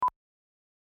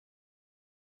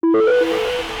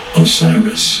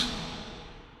Osiris.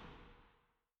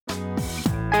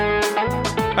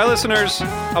 Hi listeners,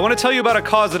 I want to tell you about a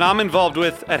cause that I'm involved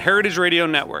with at Heritage Radio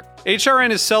Network.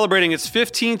 HRN is celebrating its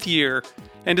 15th year,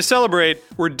 and to celebrate,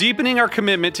 we're deepening our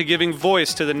commitment to giving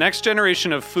voice to the next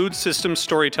generation of food systems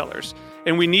storytellers,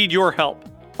 and we need your help.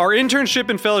 Our internship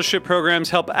and fellowship programs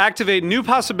help activate new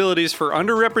possibilities for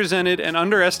underrepresented and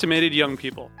underestimated young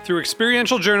people through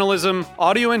experiential journalism,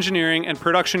 audio engineering, and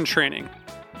production training.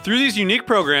 Through these unique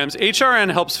programs,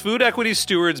 HRN helps food equity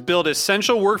stewards build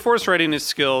essential workforce readiness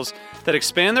skills that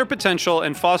expand their potential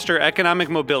and foster economic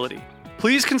mobility.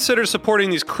 Please consider supporting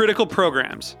these critical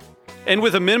programs. And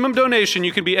with a minimum donation,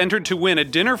 you can be entered to win a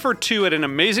dinner for two at an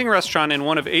amazing restaurant in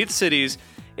one of 8 cities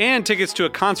and tickets to a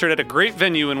concert at a great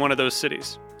venue in one of those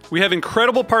cities. We have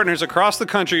incredible partners across the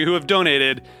country who have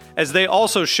donated, as they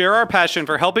also share our passion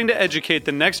for helping to educate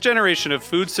the next generation of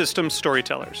food systems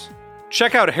storytellers.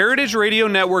 Check out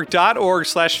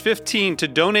heritageradionetwork.org/15 to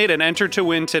donate and enter to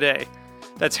win today.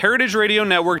 That's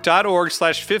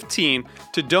heritageradionetwork.org/15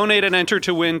 to donate and enter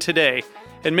to win today.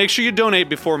 And make sure you donate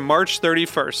before March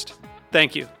 31st.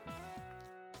 Thank you.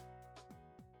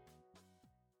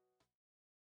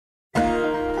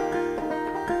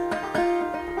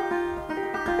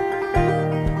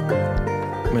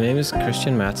 My name is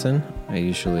Christian Matson. I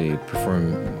usually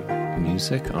perform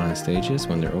music on stages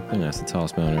when they're open as the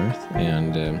tallest man on earth,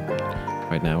 and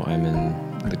right now I'm in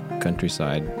the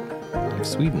countryside of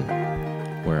Sweden,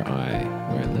 where I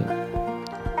live.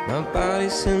 My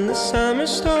body's in the summer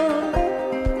storm,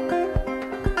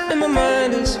 and my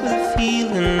mind is with a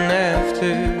feeling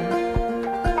after.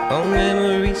 All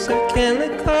memories I can't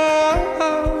let go.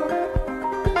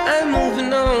 I'm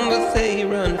moving on, but they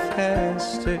run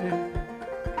faster.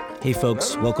 Hey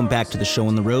folks, welcome back to the show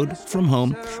on the road from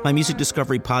home, my music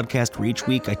discovery podcast where each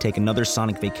week I take another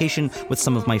sonic vacation with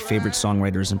some of my favorite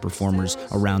songwriters and performers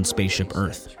around Spaceship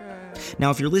Earth.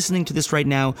 Now, if you're listening to this right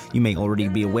now, you may already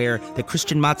be aware that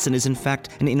Christian Matson is in fact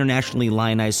an internationally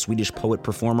lionized Swedish poet,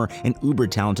 performer, and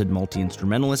uber-talented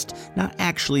multi-instrumentalist, not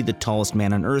actually the tallest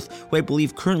man on earth, who I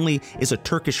believe currently is a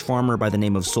Turkish farmer by the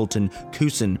name of Sultan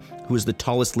Kusin, who is the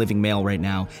tallest living male right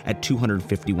now at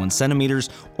 251 centimeters,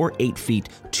 or 8 feet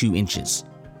 2 inches.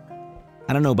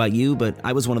 I don't know about you, but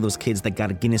I was one of those kids that got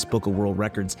a Guinness Book of World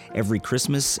Records every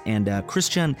Christmas, and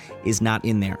Christian is not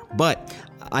in there. But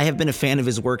I have been a fan of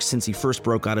his work since he first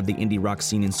broke out of the indie rock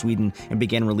scene in Sweden and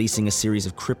began releasing a series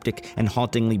of cryptic and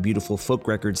hauntingly beautiful folk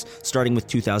records, starting with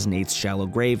 2008's Shallow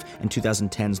Grave and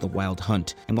 2010's The Wild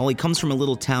Hunt. And while he comes from a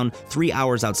little town 3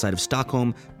 hours outside of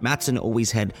Stockholm, Matson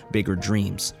always had bigger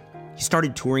dreams. He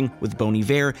started touring with Bon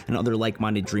Iver and other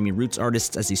like-minded dreamy roots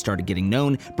artists as he started getting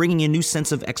known, bringing a new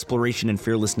sense of exploration and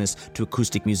fearlessness to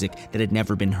acoustic music that had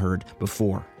never been heard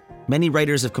before. Many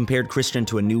writers have compared Christian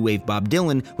to a new wave Bob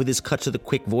Dylan with his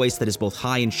cut-to-the-quick voice that is both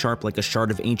high and sharp like a shard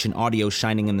of ancient audio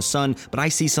shining in the sun, but I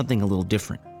see something a little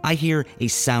different. I hear a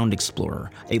sound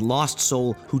explorer, a lost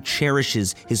soul who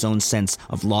cherishes his own sense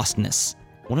of lostness.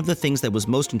 One of the things that was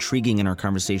most intriguing in our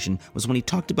conversation was when he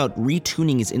talked about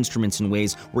retuning his instruments in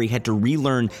ways where he had to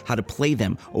relearn how to play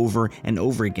them over and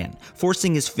over again,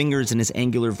 forcing his fingers and his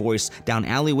angular voice down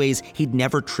alleyways he'd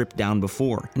never tripped down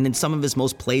before. And in some of his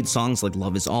most played songs like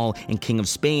Love Is All and King of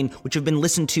Spain, which have been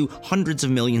listened to hundreds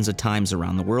of millions of times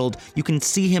around the world, you can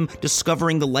see him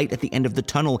discovering the light at the end of the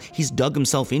tunnel he's dug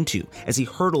himself into as he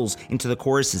hurtles into the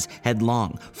choruses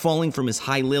headlong, falling from his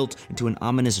high lilt into an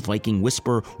ominous Viking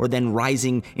whisper, or then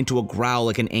rising into a growl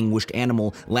like an anguished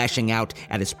animal lashing out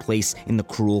at his place in the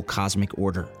cruel cosmic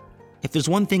order. If there's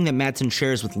one thing that Matson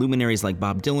shares with luminaries like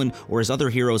Bob Dylan or his other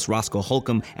heroes Roscoe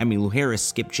Holcomb, Emmylou Harris,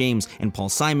 Skip James, and Paul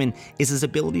Simon, is his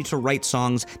ability to write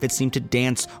songs that seem to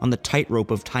dance on the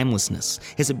tightrope of timelessness.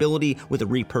 His ability with a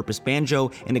repurposed banjo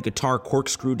and a guitar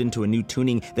corkscrewed into a new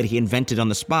tuning that he invented on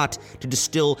the spot to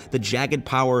distill the jagged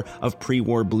power of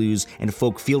pre-war blues and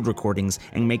folk field recordings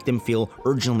and make them feel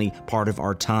urgently part of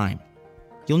our time.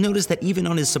 You'll notice that even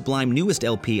on his sublime newest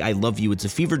LP, I Love You, It's a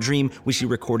Fever Dream, which he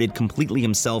recorded completely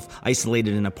himself,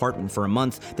 isolated in an apartment for a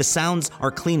month, the sounds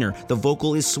are cleaner, the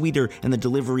vocal is sweeter, and the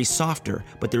delivery softer,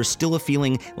 but there's still a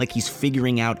feeling like he's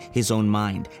figuring out his own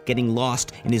mind, getting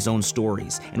lost in his own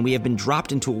stories, and we have been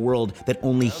dropped into a world that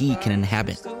only he can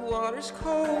inhabit. The water's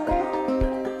cold,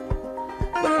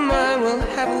 but my mind will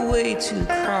have a way to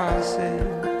cross it,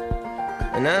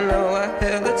 and I know I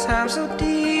held the time so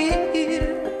dear.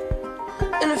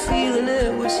 And a feeling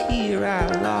it was here, I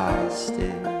lost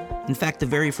it. In fact, the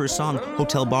very first song,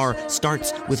 Hotel Bar,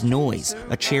 starts with noise,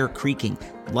 a chair creaking,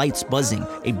 lights buzzing,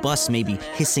 a bus maybe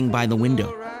hissing by the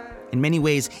window. In many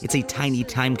ways, it's a tiny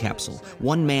time capsule,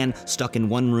 one man stuck in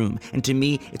one room, and to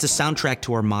me, it's a soundtrack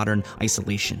to our modern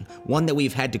isolation, one that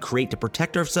we've had to create to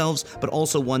protect ourselves, but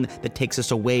also one that takes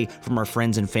us away from our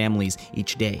friends and families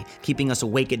each day, keeping us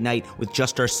awake at night with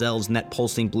just ourselves and that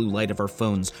pulsing blue light of our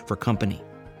phones for company.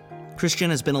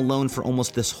 Christian has been alone for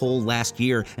almost this whole last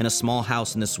year in a small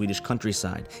house in the Swedish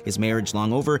countryside. His marriage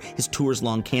long over, his tours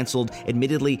long canceled.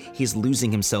 Admittedly, he's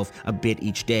losing himself a bit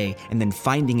each day and then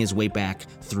finding his way back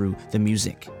through the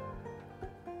music.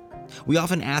 We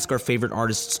often ask our favorite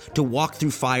artists to walk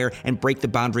through fire and break the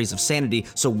boundaries of sanity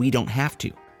so we don't have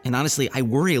to. And honestly, I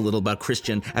worry a little about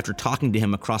Christian after talking to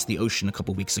him across the ocean a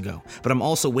couple weeks ago. But I'm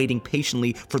also waiting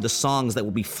patiently for the songs that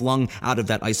will be flung out of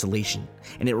that isolation.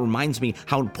 And it reminds me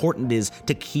how important it is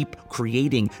to keep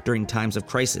creating during times of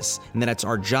crisis. And that it's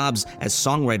our jobs as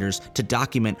songwriters to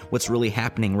document what's really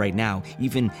happening right now,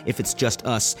 even if it's just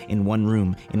us in one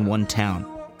room, in one town.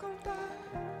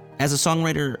 As a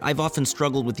songwriter, I've often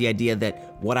struggled with the idea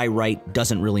that what I write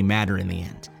doesn't really matter in the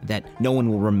end, that no one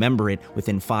will remember it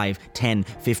within 5, 10,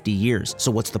 50 years, so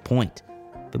what's the point?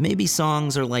 But maybe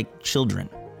songs are like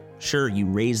children. Sure, you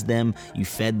raised them, you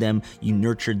fed them, you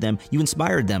nurtured them, you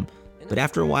inspired them, but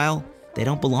after a while, they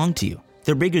don't belong to you.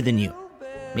 They're bigger than you.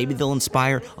 Maybe they'll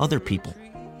inspire other people.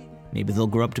 Maybe they'll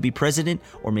grow up to be president,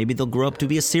 or maybe they'll grow up to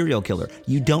be a serial killer.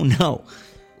 You don't know.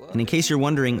 And in case you're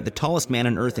wondering, the tallest man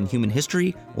on earth in human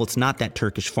history, well, it's not that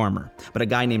Turkish farmer, but a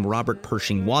guy named Robert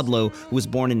Pershing Wadlow, who was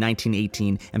born in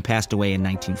 1918 and passed away in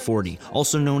 1940.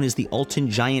 Also known as the Alton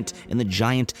Giant and the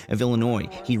Giant of Illinois.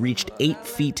 He reached 8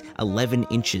 feet 11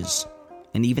 inches.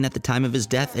 And even at the time of his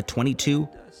death at 22,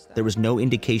 there was no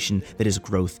indication that his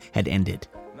growth had ended.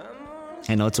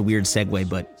 I know it's a weird segue,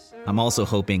 but I'm also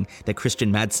hoping that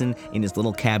Christian Madsson in his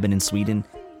little cabin in Sweden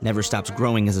never stops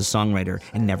growing as a songwriter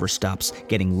and never stops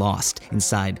getting lost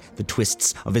inside the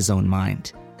twists of his own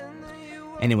mind.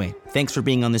 Anyway, thanks for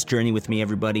being on this journey with me,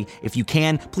 everybody. If you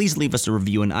can, please leave us a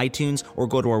review on iTunes or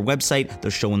go to our website,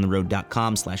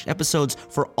 theshowontheroad.com/episodes,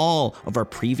 for all of our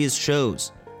previous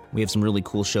shows. We have some really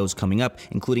cool shows coming up,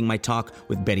 including my talk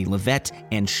with Betty Levette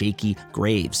and Shaky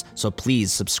Graves. So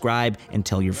please subscribe and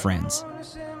tell your friends.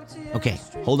 Okay,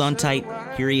 hold on tight.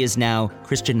 Here he is now,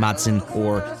 Christian Madsson,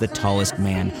 or the tallest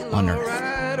man on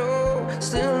earth.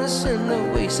 Stillness in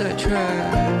the wayside try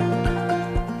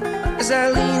as I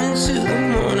lean into the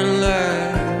morning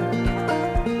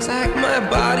light. It's like my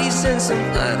body's in some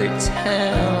other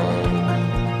town,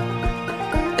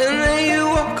 and then you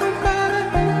walk by.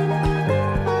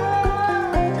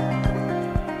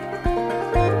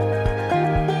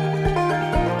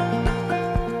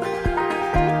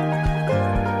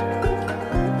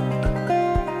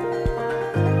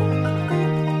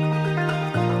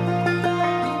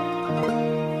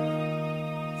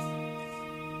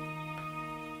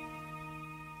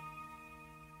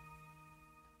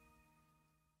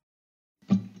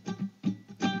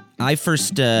 I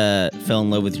first fell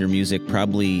in love with your music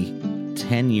probably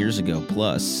 10 years ago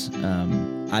plus.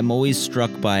 I'm always struck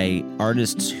by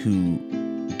artists who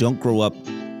don't grow up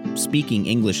speaking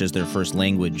English as their first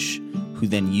language, who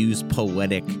then use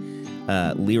poetic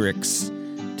lyrics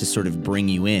to sort of bring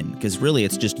you in. Because really,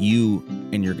 it's just you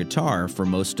and your guitar for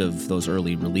most of those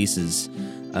early releases.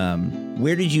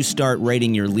 Where did you start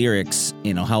writing your lyrics?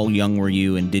 You know, how young were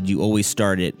you, and did you always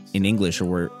start it in English,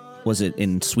 or was it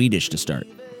in Swedish to start?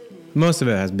 Most of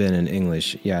it has been in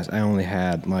English. Yes, I only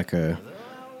had like a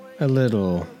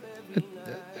little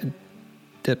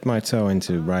dipped my toe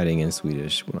into writing in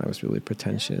Swedish when I was really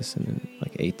pretentious and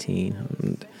like 18,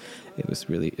 and it was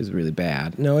really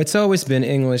bad. No, it's always been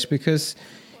English because,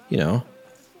 you know,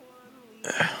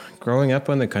 growing up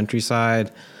on the countryside,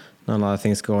 not a lot of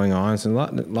things going on. So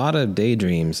a lot of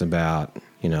daydreams about,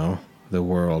 you know, the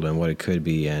world and what it could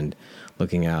be, and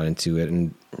looking out into it.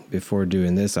 And before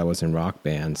doing this, I was in rock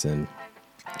bands, and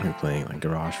we were playing like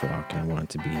garage rock, and we wanted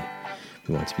to be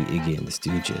Iggy and the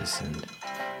Stooges, and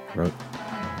wrote,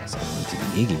 so I wanted to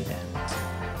be Iggy then.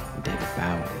 And David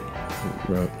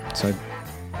Bowie wrote, so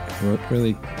I wrote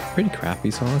really pretty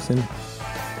crappy songs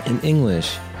in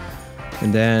English.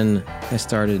 And then I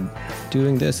started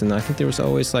doing this, and I think there was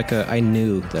always like I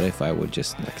knew that if I would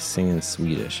just like sing in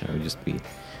Swedish, I would just be,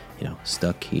 you know,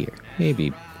 stuck here.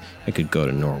 Maybe I could go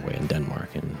to Norway and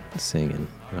Denmark and sing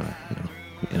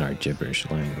in our gibberish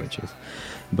languages.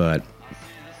 But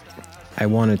I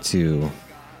wanted to,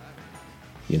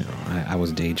 you know, I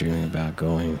was daydreaming about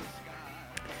going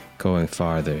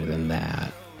farther than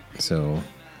that. So,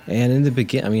 and in the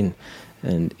beginning, I mean,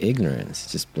 and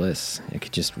ignorance, just bliss. I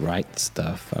could just write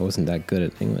stuff. I wasn't that good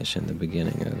at English in the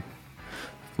beginning of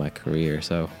my career,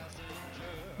 so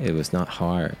it was not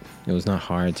hard. It was not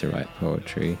hard to write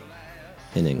poetry.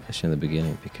 in English in the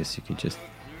beginning because you could just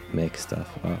make stuff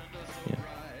up. Yeah.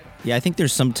 Yeah, I think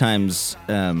there's sometimes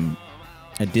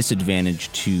a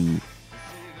disadvantage to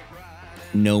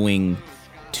knowing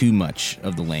too much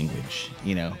of the language,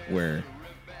 where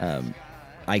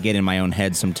I get in my own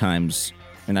head sometimes,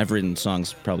 and I've written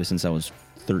songs probably since I was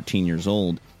 13 years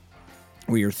old,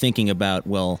 where you're thinking about,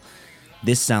 well,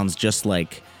 this sounds just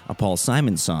like a Paul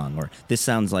Simon song, or this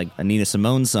sounds like a Nina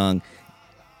Simone song,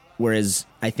 whereas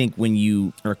I think when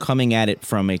you are coming at it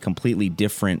from a completely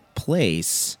different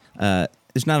place,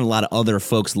 there's not a lot of other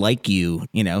folks like you,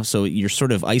 so you're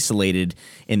sort of isolated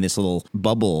in this little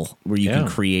bubble where you can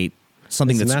create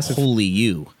something that's wholly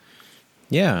you.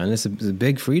 Yeah, and there's a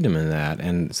big freedom in that,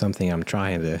 and something I'm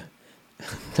trying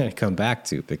to come back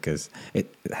to, because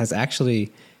it has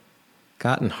actually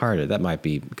gotten harder. That might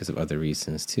be because of other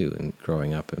reasons too, and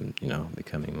growing up and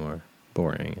becoming more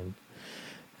boring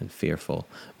and fearful.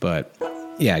 But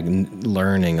yeah,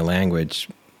 learning a language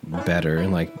better,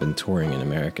 and been touring in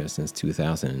America since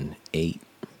 2008.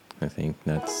 I think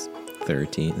that's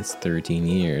 13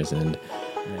 years, and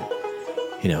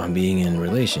I'm being in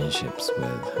relationships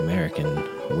with American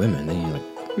women, and you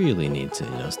really need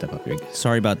to step up your game.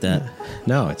 Sorry about that.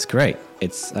 No, it's great.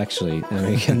 It's actually,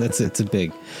 again, that's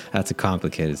a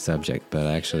complicated subject, but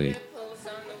actually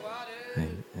I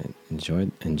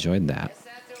enjoyed that.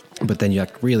 But then you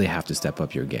really have to step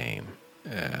up your game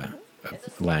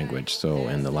of language. So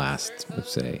in the last,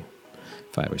 let's say,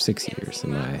 5 or 6 years,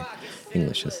 my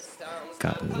English has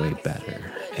gotten way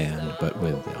better, but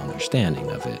with the understanding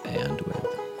of it and with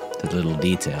the little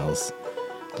details,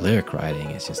 lyric writing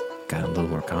has just gotten a little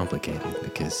more complicated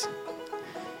because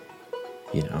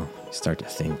you start to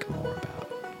think more about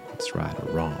what's right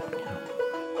or wrong.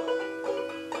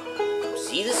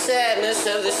 See the sadness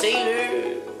of the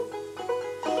sailor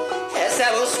as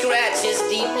I will scratch his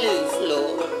deep blue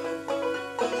floor.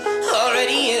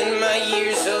 Already in my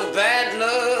years of bad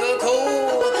luck,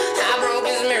 I broke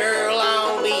his mirror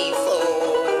long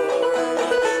before.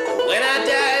 When I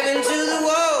dive into the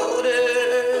water,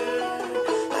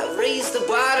 I've raised the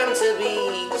bottom to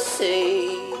be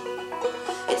safe.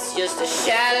 It's just a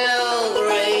shallow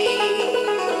grave.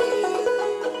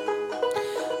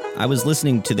 I was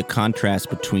listening to the contrast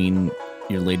between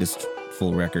your latest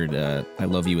full record, I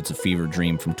Love You, It's a Fever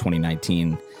Dream from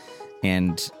 2019,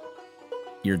 and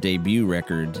your debut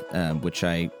record, which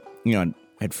I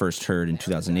had first heard in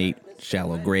 2008,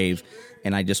 Shallow Grave,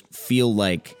 and I just feel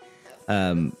like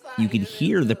you could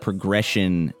hear the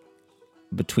progression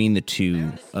between the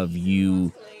two of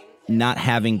you not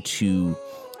having to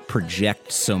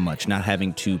project so much, not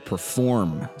having to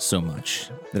perform so much,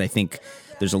 that I think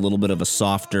there's a little bit of a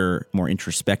softer, more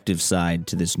introspective side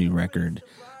to this new record.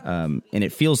 And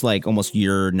it feels like almost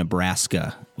your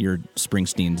Nebraska, your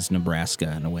Springsteen's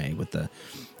Nebraska in a way, with the,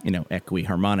 echoey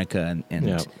harmonica,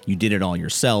 and you did it all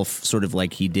yourself, sort of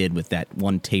like he did with that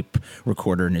one tape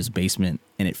recorder in his basement.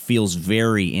 And it feels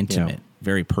very intimate,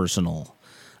 very personal.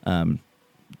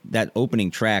 That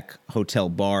opening track, Hotel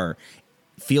Bar,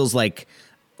 feels like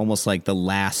almost like the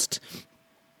last,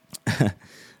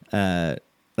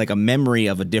 like a memory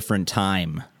of a different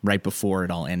time right before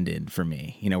it all ended for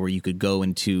me, where you could go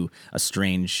into a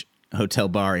strange hotel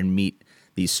bar and meet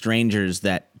these strangers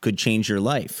that could change your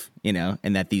life,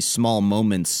 and that these small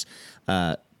moments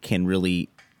can really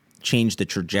change the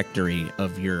trajectory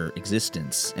of your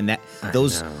existence. And that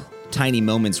those tiny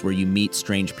moments where you meet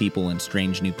strange people in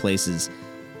strange new places,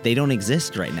 they don't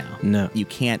exist right now. No. You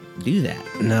can't do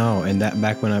that. No, and that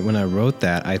back when I wrote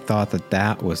that, I thought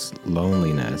that was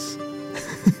loneliness.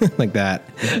 Like that,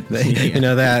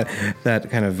 that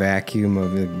kind of vacuum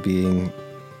of being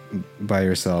by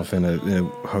yourself in a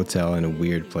hotel in a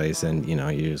weird place, and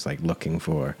you're just looking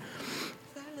for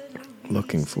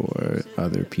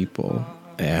other people.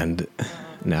 And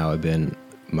now I've been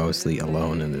mostly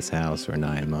alone in this house for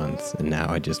 9 months, and now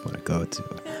I just want to go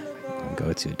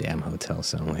to a damn hotel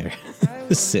somewhere,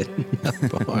 sit in a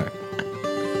bar.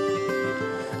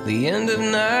 The end of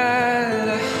night,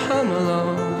 I hum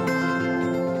along.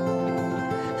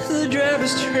 The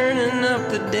driver's turning up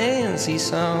the dancey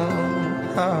song.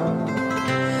 Oh,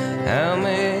 how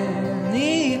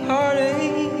many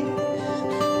heartaches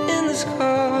in this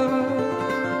car?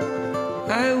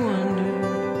 I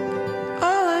wonder.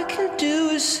 All I can do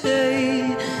is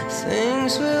say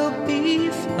things will be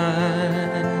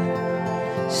fine.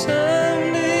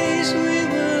 Some days we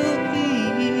will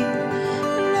be,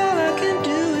 and all I can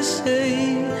do is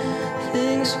say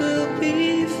things will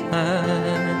be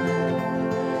fine.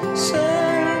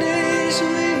 Some days we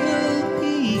will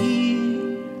be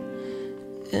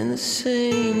in the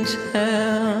same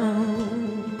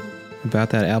town. about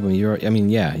that album, you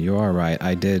are right.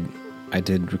 I did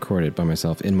record it by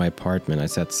myself in my apartment. I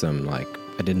set some I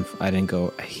didn't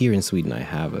go here in Sweden. I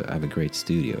have a great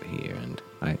studio here, and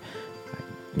I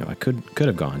could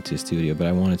have gone to a studio, but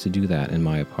I wanted to do that in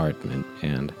my apartment,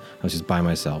 and I was just by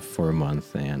myself for a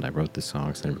month, and I wrote the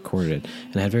songs and I recorded it,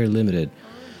 and I had very limited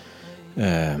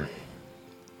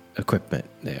equipment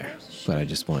there, but I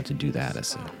just wanted to do that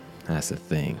as a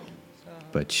thing.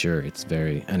 But sure, it's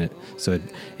very, and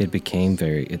it became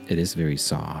very, it is very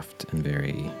soft and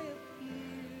very,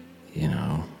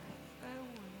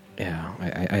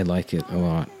 I like it a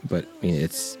lot, but I mean,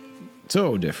 it's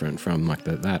so different from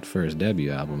that first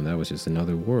debut album. That was just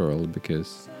another world,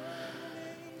 because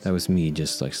that was me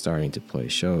just starting to play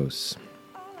shows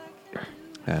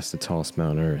as the Tallest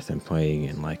Mountain on Earth, and playing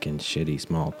in shitty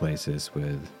small places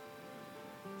with,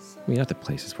 not the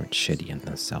places weren't shitty in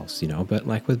themselves,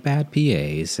 but with bad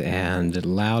PAs and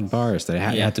loud bars that I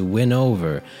had to win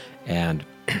over, and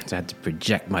so I had to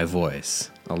project my voice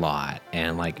a lot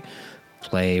and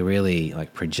play really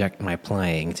project my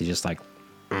playing to just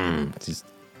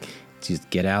just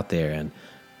get out there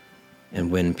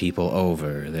and win people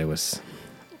over. There was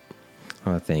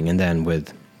a thing, and then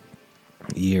with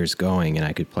years going, and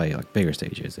I could play bigger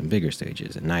stages and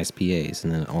nice PAs,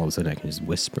 and then all of a sudden I can just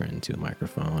whisper into a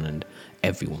microphone and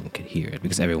everyone could hear it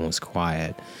because everyone was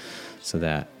quiet. So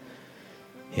that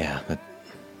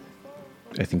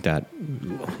I think that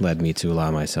led me to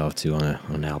allow myself to on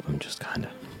an album just kind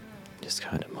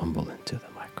of mumble into the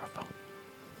microphone.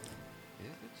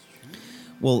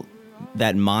 Well,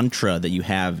 that mantra that you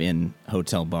have in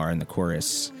Hotel Bar in the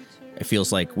chorus, it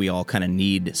feels like we all kind of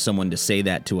need someone to say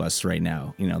that to us right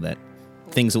now. That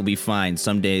things will be fine.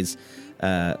 Some days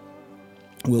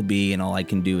will be, and all I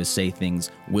can do is say things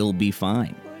will be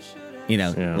fine.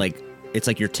 It's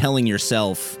like you're telling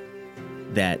yourself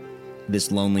that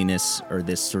this loneliness or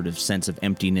this sort of sense of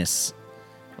emptiness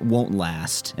won't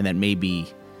last, and that maybe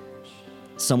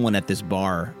someone at this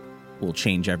bar will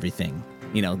change everything.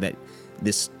 That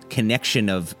this connection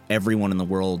of everyone in the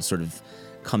world sort of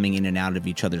coming in and out of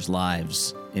each other's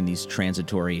lives in these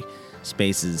transitory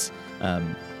spaces,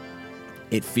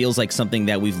 it feels like something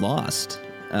that we've lost.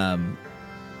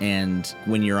 And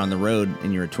when you're on the road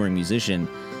and you're a touring musician,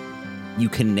 you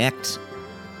connect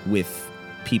with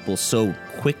people so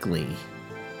quickly,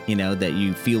 that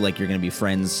you feel like you're going to be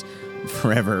friends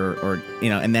forever, or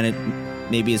and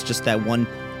then maybe it's just that one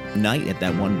night at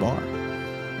that one bar.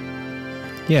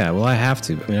 Yeah, well, I have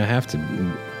to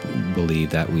believe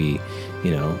that we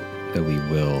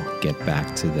will get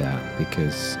back to that,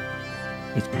 because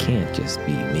it can't just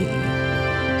be me.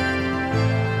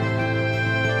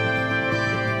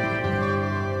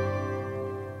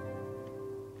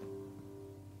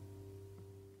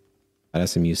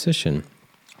 As a musician,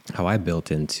 how I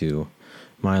built into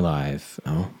my life,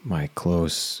 my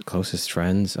closest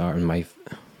friends are my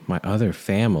other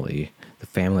family. The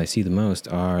family I see the most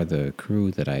are the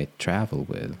crew that I travel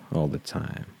with all the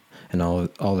time. And all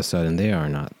of a sudden they are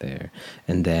not there.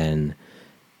 And then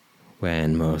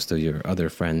when most of your other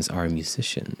friends are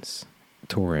musicians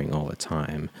touring all the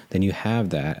time, then you have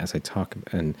that, as I talk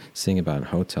and sing about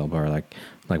Hotel Bar, like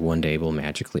one day we'll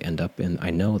magically end up in,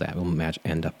 I know that we'll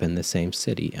end up in the same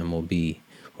city, and we'll be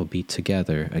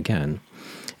together again.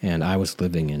 And I was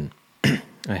living in,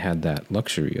 I had that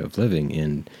luxury of living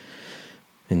in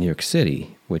New York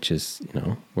City, which is,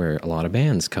 where a lot of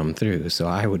bands come through. So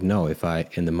I would know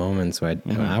in the moments when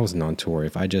I wasn't on tour,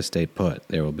 if I just stayed put,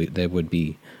 there would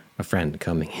be a friend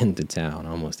coming into town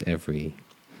almost every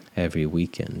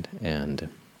weekend. And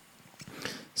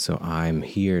so I'm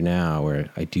here now where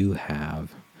I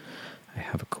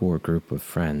have a core group of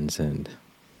friends, and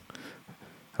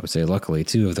I would say luckily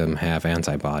 2 of them have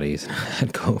antibodies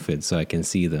at COVID, so I can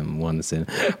see them once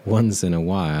in a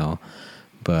while,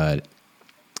 but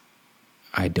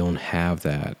I don't have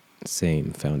that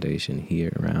same foundation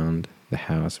here around the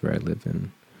house where I live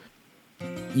in.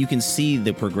 You can see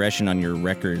the progression on your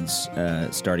records,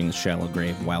 starting with Shallow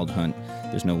Grave, Wild Hunt,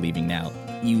 There's No Leaving Now.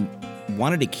 You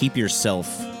wanted to keep yourself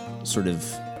sort of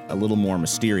a little more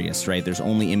mysterious, right? There's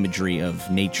only imagery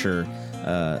of nature,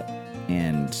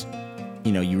 and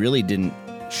you really didn't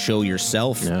show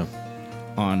yourself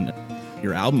on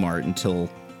your album art until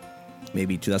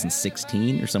maybe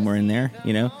 2016 or somewhere in there,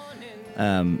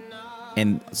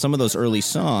 and some of those early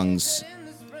songs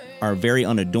are very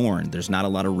unadorned. There's not a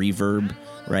lot of reverb,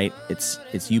 right?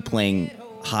 It's you playing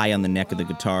high on the neck of the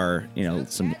guitar,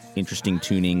 some interesting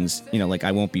tunings, like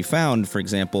I Won't Be Found, for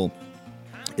example.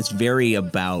 It's very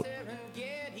about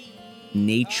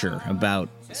nature, about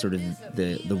sort of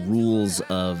the rules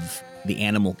of the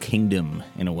animal kingdom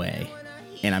in a way.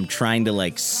 and I'm trying to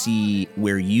like see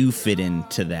where you fit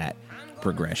into that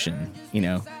progression. You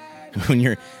know, when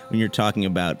you're talking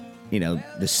about, you know,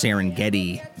 the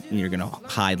Serengeti, you're gonna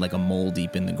hide like a mole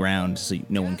deep in the ground so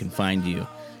no one can find you.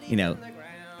 You know,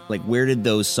 like where did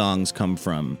those songs come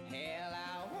from?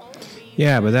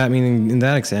 Yeah, but that, I mean, in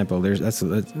that example, that's a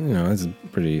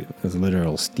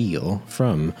literal steal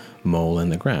from "Mole in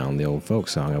the Ground," the old folk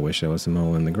song. I wish I was a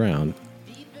mole in the ground.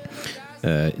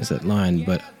 Is that line?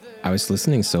 But I was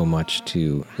listening so much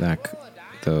to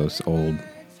those old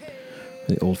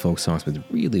folk songs with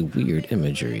really weird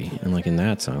imagery, and like in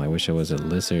that song, I wish I was a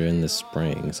lizard in the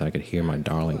spring so I could hear my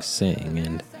darling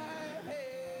sing.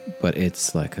 But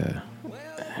it's like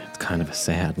it's kind of a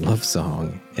sad love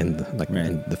song in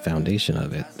the foundation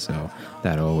of it. So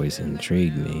that always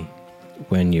intrigued me.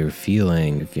 When if you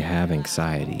have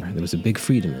anxiety, there was a big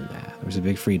freedom in that. There was a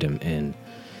big freedom in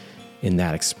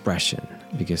that expression,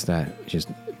 because that just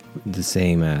the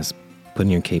same as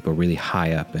putting your capo really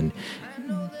high up and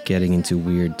getting into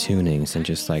weird tunings and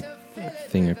just like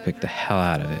finger pick the hell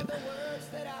out of it.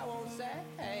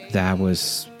 That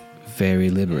was very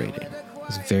liberating.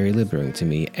 It was very liberating to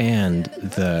me, and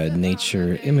the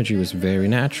nature imagery was very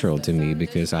natural to me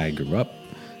because I grew up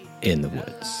in the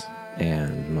woods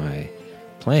and my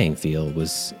playing field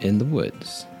was in the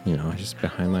woods. You know, just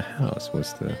behind my house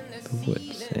was the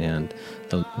woods and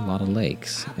a lot of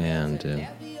lakes and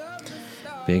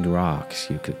big rocks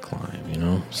you could climb, you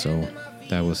know? So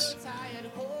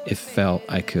it felt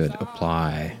I could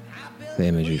apply the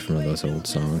imagery from those old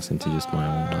songs into just my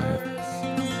own life.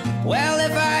 Well,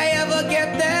 if I ever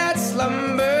get that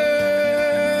slumber,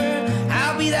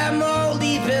 I'll be that mole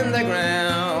deep in the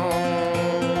ground,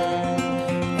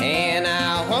 and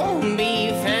I won't be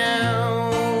found.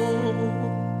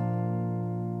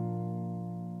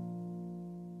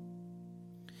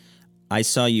 I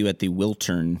saw you at the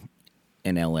Wiltern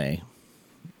in LA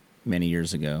many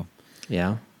years ago.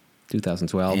 Yeah,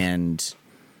 2012.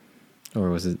 Or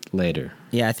was it later?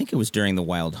 Yeah, I think it was during the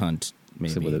Wild Hunt,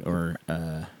 maybe,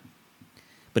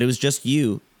 but it was just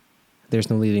you. There's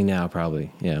No Leaving Now,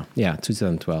 probably. Yeah,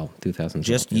 2012.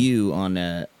 Just yeah. You on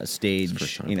a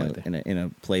stage, you know, in a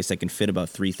place that can fit about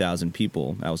 3,000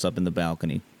 people. I was up in the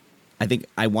balcony. I think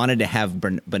I wanted to have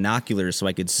binoculars so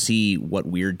I could see what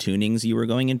weird tunings you were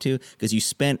going into, because you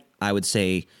spent, I would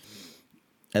say,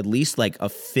 at least like a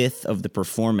fifth of the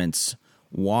performance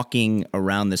walking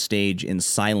around the stage in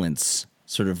silence,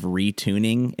 sort of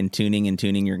retuning and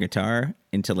tuning your guitar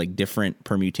into like different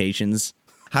permutations.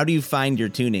 How do you find your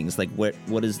tunings? Like what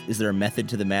is there a method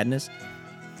to the madness?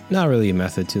 Not really a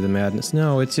method to the madness.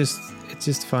 No, it's just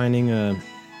finding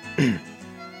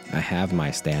I have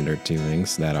my standard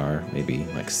tunings that are maybe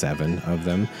like 7 of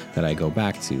them that I go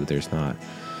back to. There's not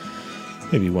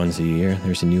maybe once a year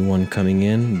there's a new one coming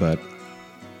in, but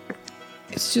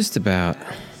it's just about,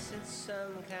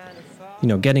 you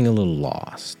know, getting a little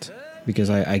lost, because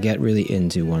I get really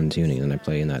into one tuning and I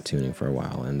play in that tuning for a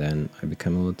while, and then I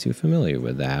become a little too familiar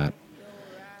with that,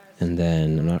 and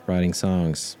then I'm not writing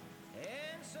songs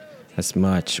as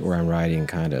much, or I'm writing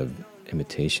kind of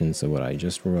imitations of what I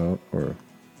just wrote, or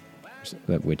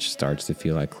that which starts to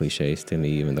feel like cliches to me,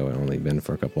 even though I've only been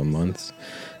for a couple of months.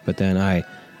 But then I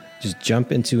just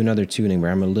jump into another tuning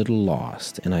where I'm a little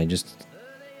lost, and I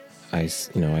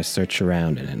search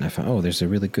around in it, and I found, oh, there's a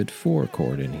really good 4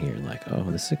 chord in here. Like, oh,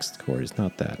 the 6th chord is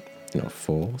not that, you know,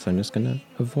 full, so I'm just gonna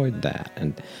avoid that.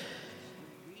 And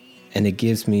it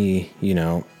gives me, you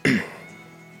know,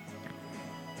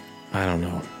 I don't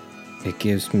know, it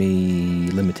gives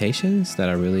me limitations that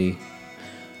are really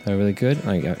good.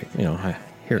 Like, you know,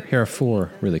 here are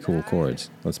 4 really cool chords.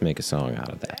 Let's make a song out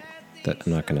of that. That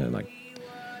I'm not gonna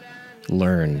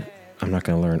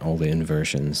learn all the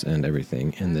inversions and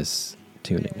everything in this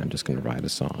tuning. I'm just going to write a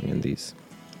song in these.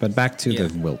 But back to the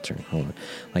Wiltern. Hold on.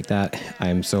 Like that,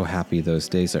 I'm so happy those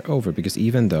days are over, because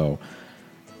even though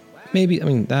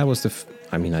that was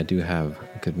I do have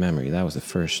a good memory. That was the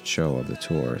first show of the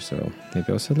tour, so maybe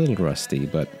I was a little rusty,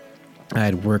 but I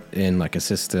had worked in like a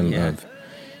system of,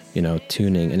 you know,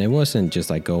 tuning, and it wasn't just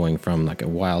like going from like a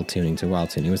wild tuning to wild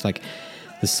tuning. It was like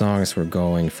the songs were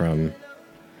going from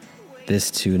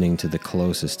this tuning to the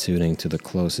closest tuning to the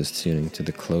closest tuning to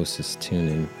the closest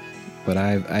tuning. But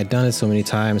I'd done it so many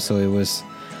times, so it was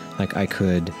like I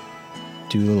could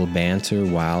do a little banter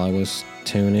while I was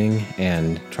tuning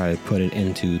and try to put it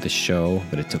into the show,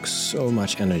 but it took so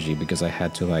much energy because I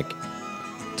had to like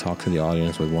talk to the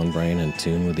audience with one brain and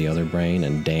tune with the other brain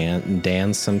and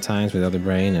dance sometimes with the other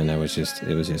brain, and it was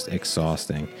just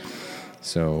exhausting.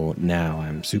 So now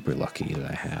I'm super lucky that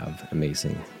I have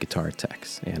amazing guitar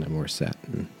techs, Anna Morissette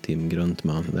and Tim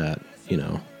Grundman, that, you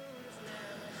know,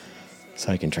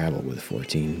 So I can travel with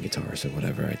 14 guitars or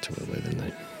whatever I tour with, and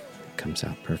it comes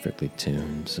out perfectly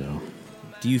tuned. So,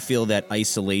 do you feel that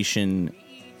isolation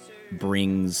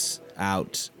brings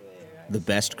out the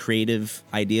best creative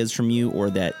ideas from you,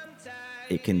 or that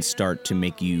it can start to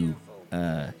make you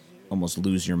almost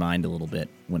lose your mind a little bit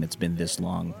when it's been this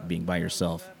long being by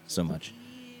yourself so much?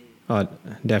 Oh,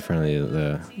 definitely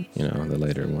the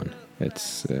later one.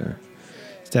 It's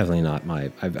definitely not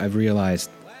my. I've realized,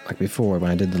 like before,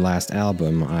 when I did the last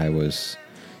album, I was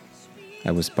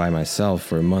by myself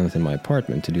for a month in my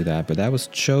apartment to do that, but that was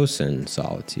chosen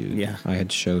solitude. Yeah, I had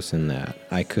chosen that.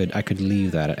 I could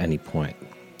leave that at any point.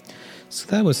 So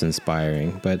that was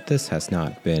inspiring, but this has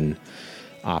not been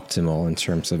optimal in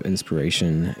terms of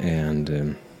inspiration,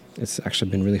 and it's actually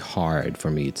been really hard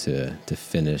for me to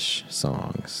finish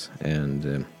songs,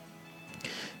 and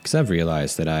because I've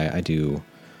realized that I do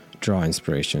draw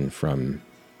inspiration from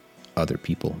other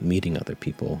people, meeting other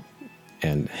people,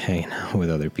 and hanging out with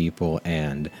other people,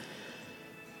 and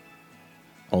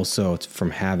also from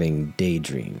having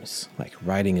daydreams, like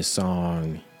writing a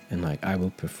song and like, I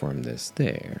will perform this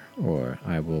there, or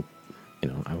I will,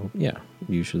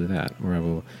 usually that, or I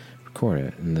will record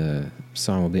it and the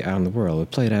song will be out in the world. We'll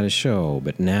play it at a show.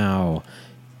 But now,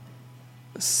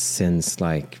 since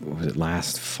like, was it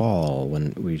last fall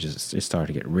when it started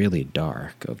to get really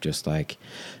dark of just like,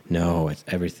 no, it's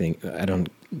everything.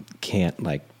 Can't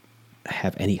like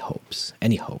have any hopes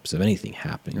of anything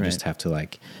happening. Right. Just have to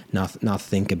like not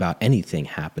think about anything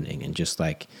happening and just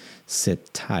like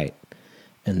sit tight.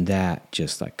 And that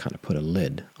just like kind of put a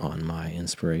lid on my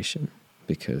inspiration,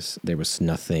 because there was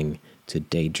nothing to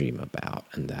daydream about,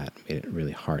 and that made it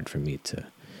really hard for me to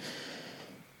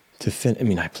I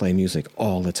mean, I play music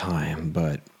all the time,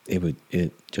 but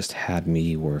it just had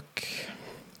me work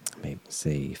maybe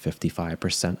say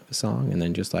 55% of a song, and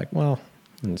then just like, well,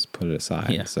 let's put it aside.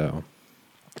 Yeah. So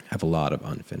I have a lot of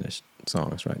unfinished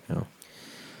songs right now.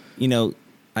 You know,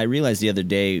 I realized the other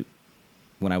day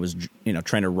when I was,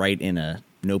 trying to write in a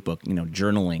notebook,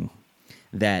 journaling,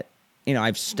 that,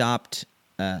 I've stopped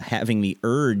having the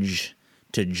urge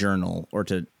to journal or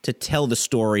to tell the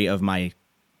story of my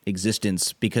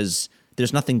existence, because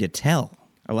there's nothing to tell.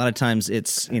 A lot of times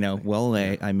it's,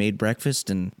 I made breakfast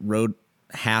and wrote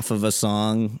half of a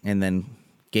song and then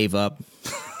gave up.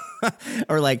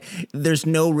 Or like, there's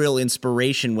no real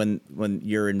inspiration when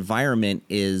your environment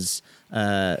is,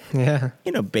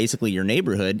 basically your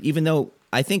neighborhood, even though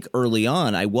I think early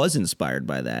on I was inspired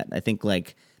by that. I think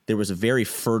like there was a very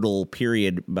fertile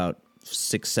period about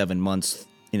 6-7 months,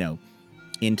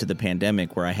 into the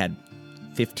pandemic where I had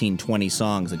 15, 20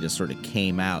 songs that just sort of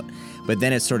came out, but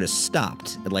then it sort of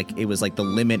stopped. Like it was like the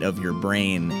limit of your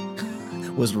brain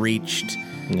was reached,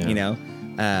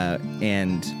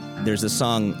 and there's a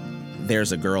song,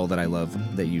 There's a Girl, that I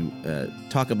love, that you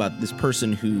talk about this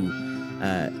person who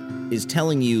is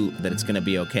telling you that it's going to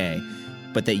be okay,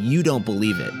 but that you don't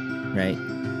believe it, right?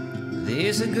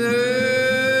 There's a girl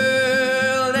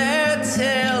that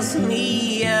tells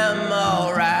me I'm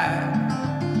alright.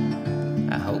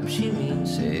 I hope she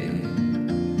means it,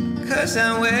 'cause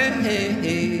I'm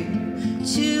way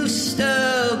too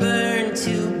stubborn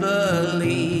to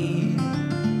believe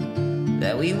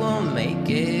that we won't make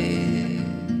it.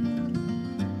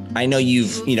 I know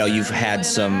you've had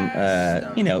some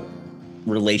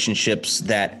relationships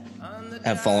that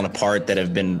have fallen apart, that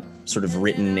have been sort of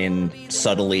written in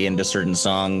subtly into certain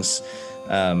songs.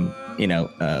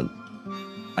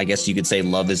 I guess you could say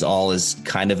Love Is All is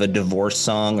kind of a divorce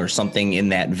song or something in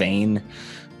that vein.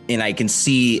 And I can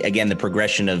see, again, the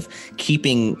progression of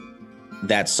keeping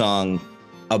that song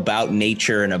about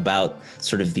nature and about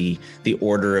sort of the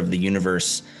order of the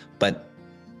universe, but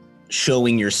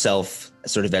showing yourself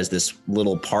sort of as this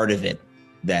little part of it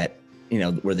that,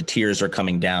 where the tears are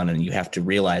coming down, and you have to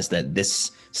realize that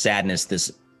this sadness,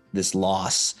 this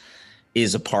loss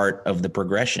is a part of the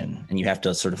progression, and you have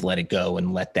to sort of let it go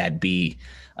and let that be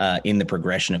in the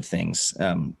progression of things.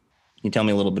 Can you tell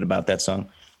me a little bit about that song?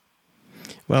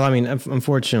 Well, I mean,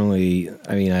 unfortunately,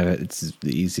 it's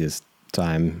the easiest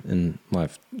time in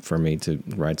life for me to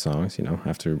write songs,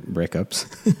 after breakups.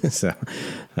 So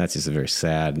that's just a very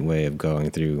sad way of going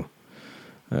through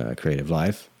creative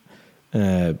life.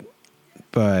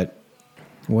 But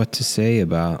what to say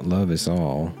about Love Is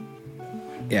All?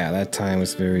 Yeah, that time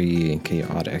was very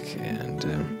chaotic, and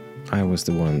I was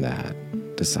the one that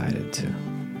decided to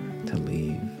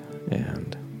leave,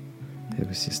 and it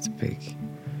was just a big...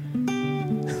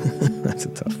 That's a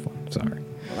tough one, sorry.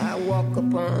 Well, I walk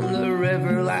upon the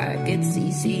river like it's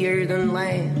easier than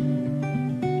land.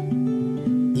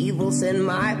 Evil's in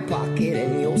my pocket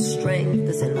and your strength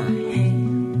is in my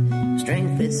hand.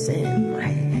 strength is in my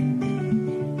hand.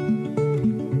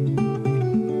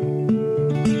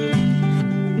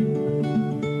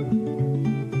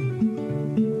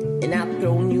 And I've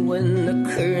thrown you in the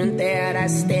current that I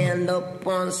stand up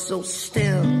on so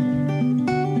still.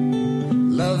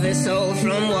 Love is so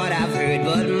from what I've heard,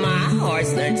 but my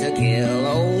heart's learned to kill.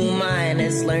 Oh, mine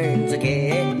has learned to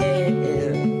kill.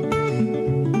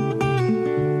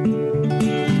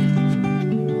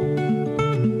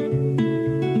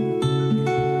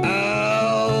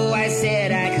 Oh, I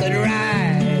said I could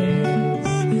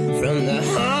rise from the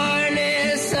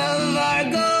harness of our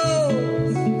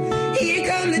goals. Here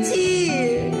come the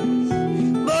tears,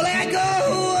 but I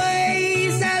go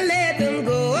ways, I let them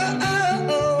go.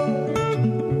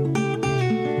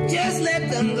 Just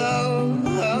let them go.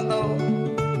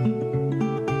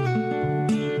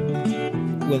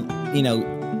 Well, you know,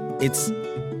 it's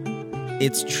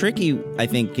tricky, I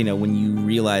think, you know, when you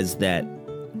realize that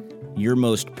your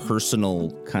most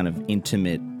personal, kind of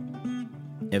intimate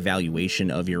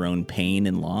evaluation of your own pain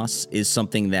and loss is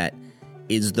something that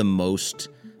is the most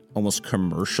almost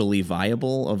commercially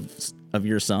viable of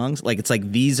your songs. Like, it's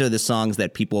like these are the songs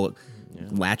that people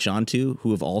latch onto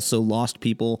who have also lost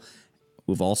people,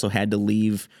 who have also had to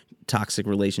leave toxic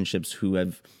relationships, who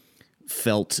have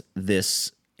felt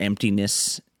this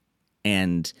emptiness.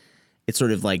 And it's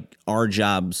sort of like our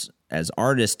jobs as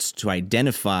artists to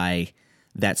identify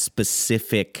that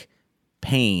specific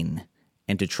pain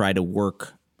and to try to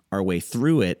work our way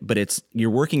through it. But you're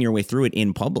working your way through it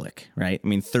in public, right? I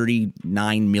mean,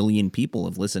 39 million people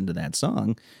have listened to that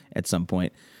song at some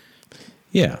point.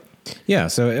 Yeah. Yeah.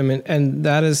 So, I mean, and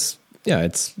that is, yeah,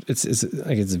 it's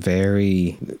like, it's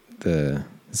very, the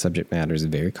subject matter is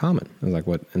very common. Like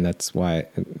and that's why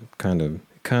it kind of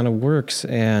works.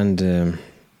 And,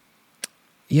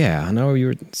 yeah, I know you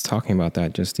were talking about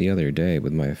that just the other day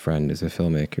with my friend who's a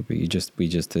filmmaker, but we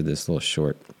just did this little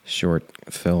short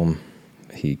film.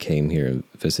 He came here and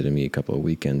visited me a couple of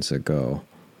weekends ago,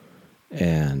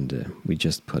 and we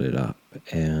just put it up.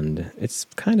 And it's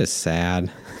kind of sad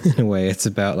in a way. It's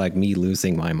about like me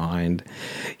losing my mind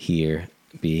here,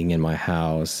 being in my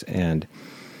house, and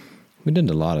we did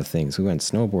a lot of things. We went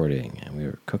snowboarding, and we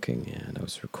were cooking, and I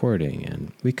was recording,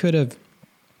 and he could have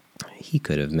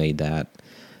made that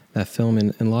film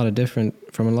in a lot of different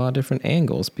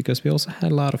angles, because we also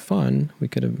had a lot of fun. We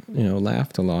could have,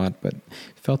 laughed a lot, but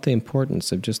felt the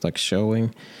importance of just like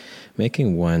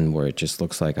making one where it just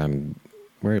looks like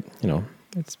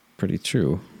it's pretty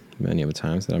true many of the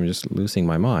times that I'm just losing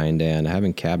my mind and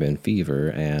having cabin fever,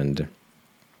 and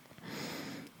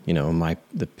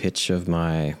the pitch of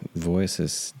my voice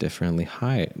is definitely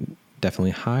higher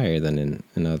than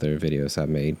in other videos I've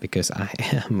made, because I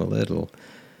am a little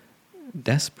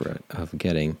desperate of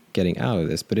getting out of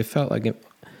this. But it felt like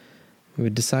we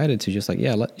decided to just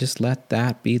let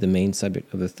that be the main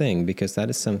subject of the thing, because that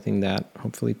is something that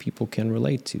hopefully people can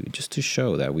relate to, just to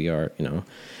show that we are,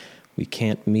 we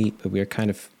can't meet, but we are kind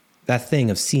of that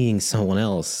thing of seeing someone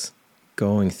else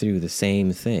going through the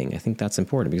same thing. I think that's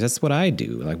important, because that's what I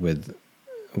do, like with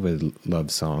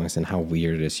love songs, and how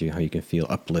weird it is how you can feel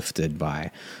uplifted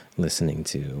by listening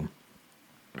to,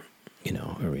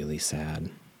 a really sad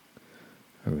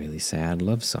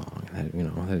love song.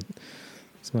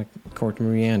 It's like Courtney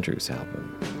Marie Andrews'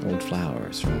 album, Old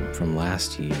Flowers from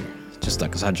last year. Just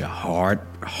like such a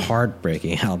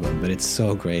heartbreaking album, but it's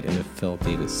so great, and it filled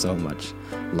me with so much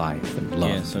life and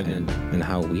love. Yeah, so good. And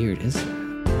how weird is it?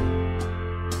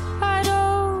 I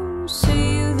don't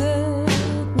see you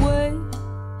that way,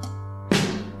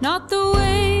 not the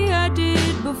way I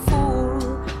did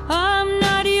before. I'm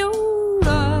not your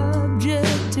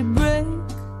object to break.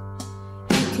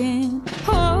 You can't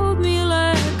hold me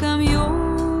like I'm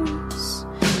yours.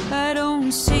 I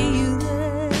don't see you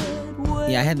that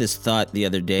way. Yeah, I had this thought the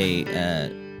other day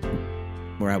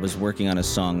where I was working on a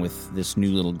song with this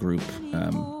new little group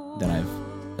that I've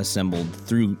assembled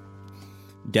through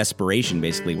desperation,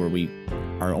 basically, where we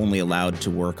are only allowed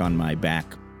to work on my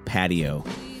back patio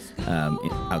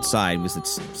outside because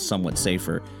it's somewhat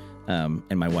safer,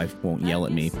 and my wife won't yell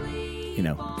at me,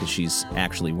 because she's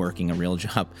actually working a real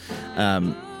job.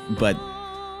 But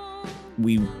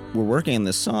we were working on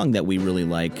this song that we really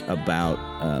like about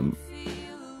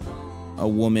a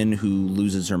woman who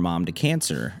loses her mom to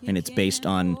cancer, and it's based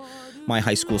on my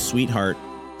high school sweetheart.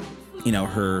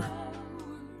 Her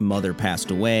mother passed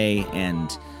away,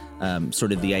 and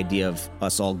sort of the idea of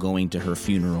us all going to her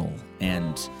funeral,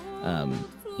 and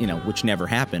which never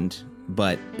happened,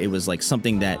 but it was like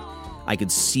something that I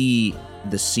could see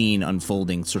the scene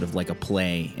unfolding sort of like a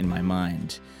play in my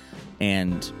mind.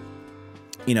 And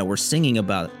we're singing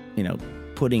about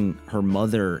putting her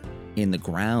mother in the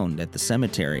ground at the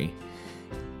cemetery,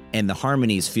 and the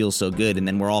harmonies feel so good, and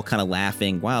then we're all kind of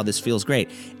laughing, wow, this feels great.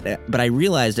 But I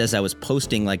realized as I was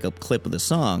posting like a clip of the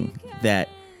song that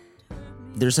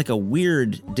there's like a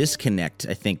weird disconnect,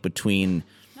 I think, between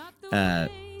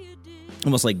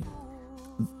almost like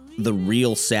the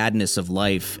real sadness of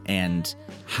life and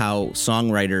how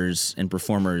songwriters and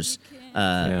performers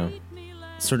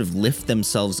sort of lift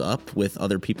themselves up with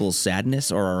other people's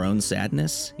sadness or our own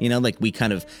sadness. You know, like we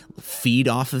kind of feed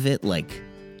off of it like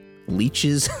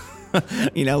leeches.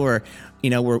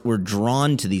 We're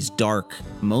drawn to these dark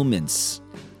moments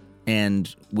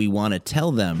and we want to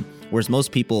tell them, whereas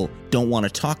most people don't want to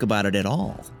talk about it at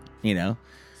all. You know,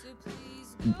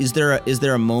 is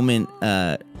there a moment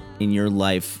in your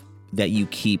life that you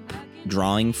keep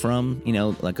drawing from? You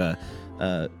know, like a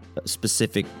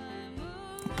specific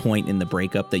point in the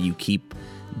breakup that you keep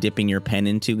dipping your pen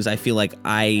into? Because I feel like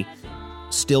I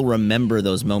still remember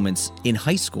those moments in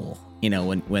high school. You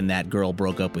know, when that girl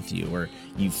broke up with you, or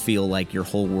you feel like your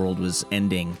whole world was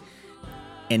ending,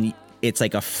 and it's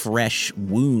like a fresh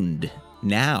wound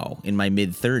now in my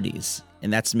mid-30s.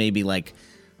 And that's maybe like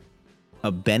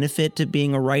a benefit to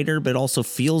being a writer, but also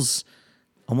feels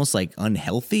almost like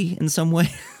unhealthy in some way,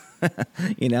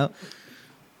 you know?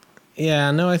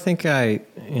 Yeah, no, I think I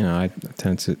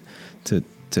tend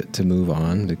to move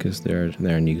on because there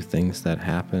are new things that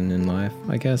happen in life.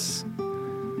 I guess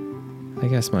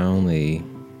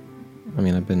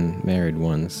I've been married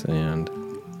once, and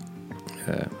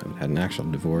I've had an actual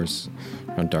divorce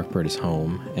around Darkbird's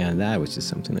home, and that was just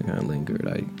something that kind of lingered.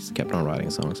 I just kept on writing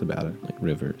songs about it, like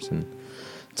Rivers and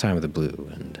Time of the Blue,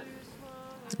 and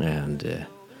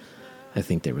I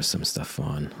think there was some stuff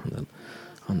on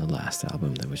the last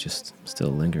album that was just still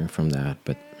lingering from that,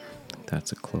 but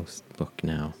that's a closed book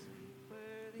now.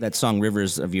 That song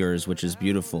Rivers of yours, which is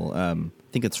beautiful, I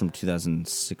think it's from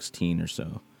 2016 or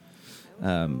so.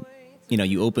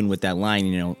 You open with that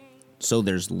line, so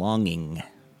there's longing,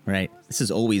 right? This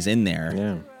is always in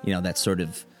there. Yeah. That sort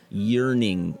of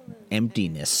yearning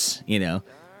emptiness, and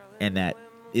that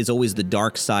is always the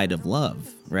dark side of love,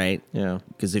 right? Yeah.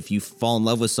 Because if you fall in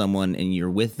love with someone and you're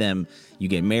with them, you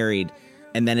get married,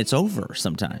 and then it's over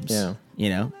sometimes.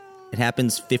 Yeah. It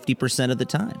happens 50% of the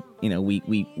time.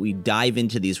 We dive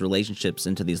into these relationships,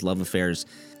 into these love affairs,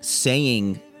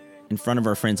 saying in front of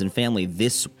our friends and family,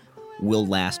 this will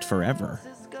last forever.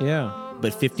 Yeah.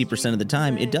 But 50% of the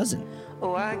time, it doesn't.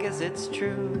 Oh, I guess it's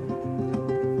true.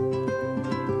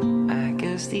 I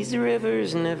guess these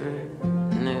rivers never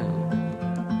knew.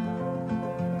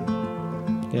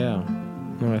 Yeah.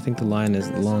 No, I think the line is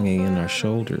longing in our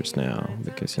shoulders now,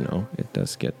 because, it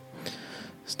does get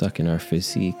stuck in our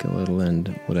physique a little, and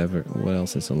what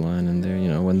else is a line in there?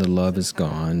 When the love is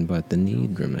gone, but the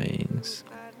need remains.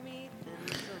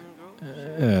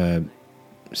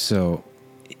 So,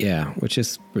 yeah, which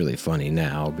is really funny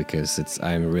now because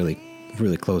I'm really,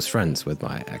 really close friends with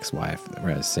my ex-wife that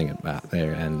I was singing about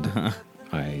there, and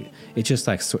it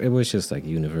was just like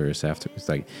universe after. It's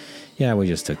like, yeah, we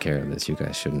just took care of this. You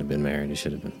guys shouldn't have been married. You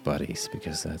should have been buddies,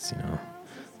 because that's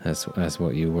that's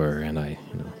what you were. And I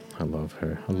love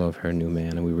her. I love her new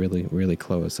man, and we really, really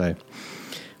close.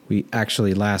 We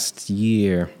actually last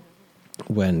year,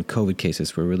 when COVID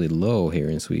cases were really low here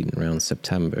in Sweden around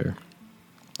September,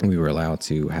 we were allowed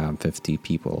to have 50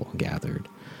 people gathered.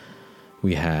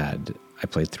 I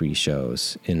played 3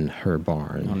 shows in her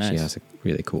barn. Oh, nice. She has a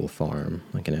really cool farm,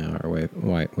 like an hour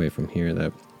away from here,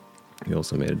 that we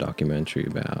also made a documentary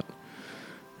about.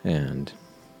 And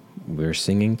we're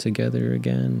singing together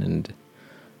again. And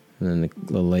then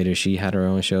a little later, she had her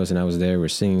own shows, and I was there. We're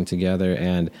singing together.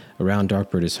 And around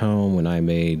Darkbird is Home, when I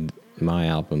made my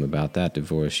album about that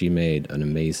divorce, she made an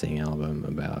amazing album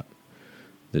about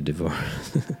the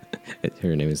divorce.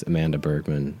 Her name is Amanda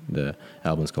Bergman. The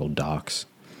album's called Docs.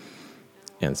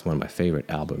 And it's one of my favorite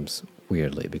albums,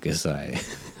 weirdly, because I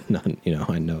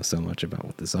know so much about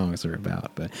what the songs are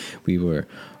about. But we were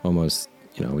almost,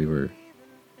 we were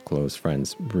close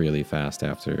friends really fast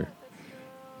after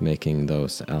making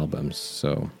those albums.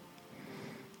 So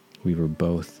we were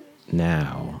both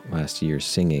now, last year,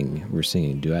 we're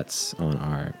singing duets on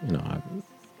our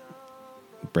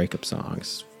breakup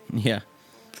songs. Yeah.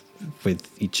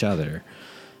 With each other.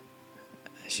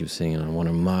 She was singing on one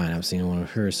of mine, I was singing on one of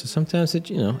hers. So sometimes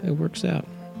it works out.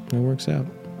 It works out.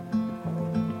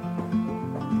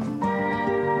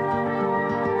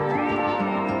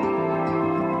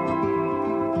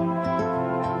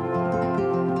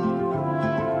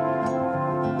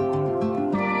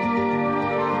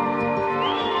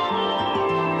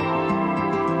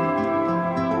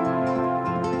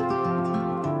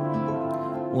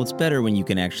 Well, it's better when you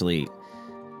can actually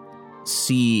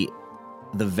see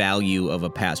the value of a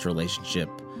past relationship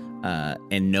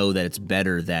and know that it's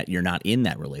better that you're not in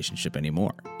that relationship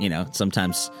anymore.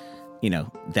 Sometimes,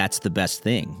 that's the best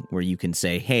thing, where you can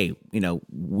say, hey,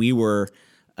 we were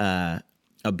a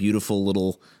beautiful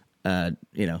little,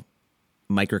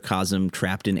 microcosm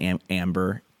trapped in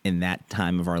amber in that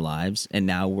time of our lives, and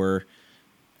now we're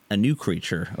a new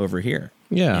creature over here.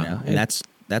 Yeah. And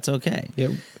that's okay. Yeah.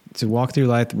 To walk through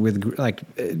life with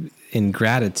in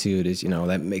gratitude is,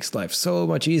 that makes life so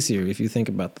much easier if you think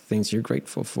about the things you're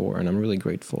grateful for. And I'm really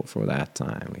grateful for that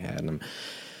time we had. And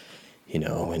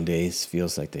when days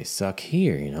feels like they suck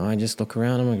here, I just look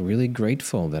around. I'm like really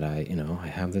grateful that I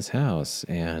have this house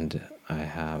and I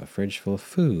have a fridge full of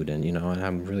food, and and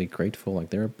I'm really grateful like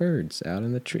there are birds out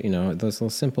in the tree. Those little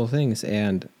simple things,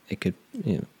 and it could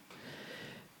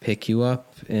pick you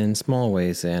up in small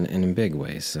ways and in big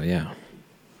ways. So yeah.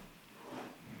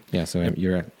 So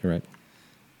you're right.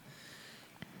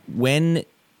 When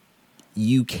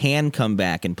you can come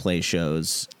back and play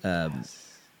shows,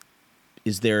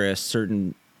 is there a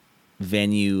certain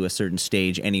venue, a certain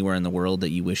stage anywhere in the world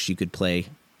that you wish you could play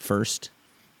first?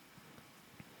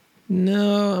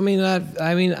 No,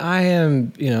 I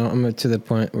am, I'm to the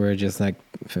point where just like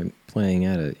playing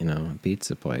at a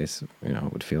pizza place,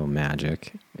 would feel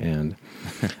magic. And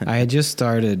I had just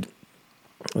started,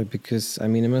 because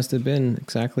it must have been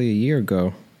exactly a year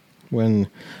ago when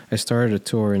I started a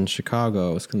tour in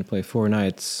Chicago. I was going to play 4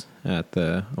 nights at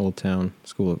the Old Town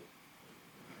School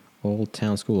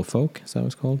of Folk. Is that what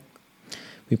it's called?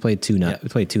 We played 2 nights. We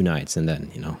played 2 nights, and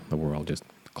then the world just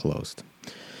closed.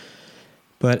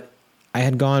 But I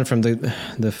had gone from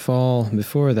the fall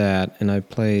before that, and I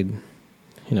played,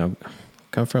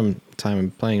 come from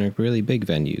time playing like really big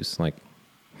venues like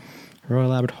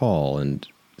Royal Albert Hall and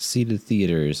seated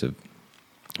theaters of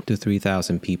to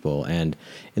 3,000 people. And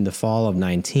in the fall of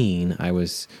 19, I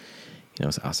was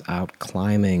out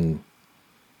climbing.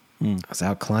 I was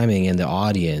out climbing in the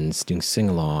audience, doing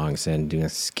sing-alongs and doing a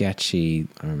sketchy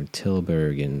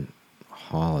Tilburg in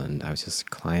Holland. I was just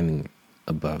climbing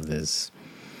above this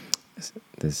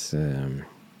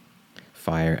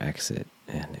fire exit,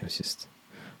 and it was just,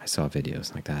 I saw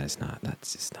videos like that. It's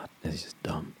just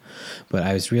dumb. But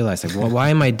I was realized like, well, why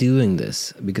am I doing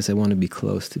this? Because I want to be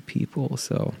close to people.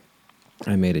 So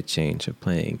I made a change of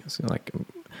playing. So like, I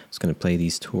was going to play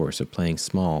these tours of playing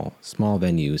small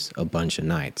venues a bunch of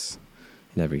nights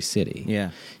in every city. Yeah.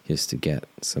 Just to get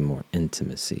some more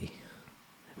intimacy.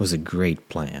 It was a great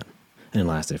plan. And it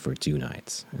lasted for 2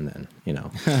 nights, and then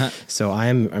So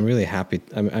I'm really happy.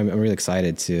 I'm really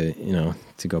excited to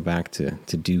to go back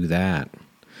to do that,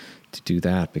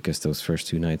 because those first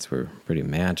 2 nights were pretty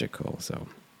magical. So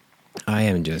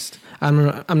I'm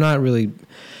not really.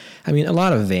 A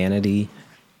lot of vanity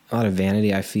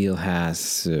I feel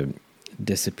has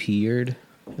disappeared,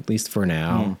 at least for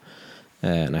now,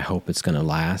 and I hope it's gonna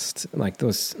last. Like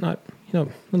those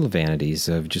little vanities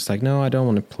of just like, no, I don't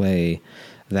want to play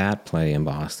that play in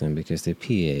Boston because the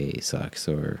PA sucks,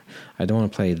 or I don't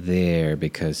want to play there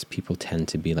because people tend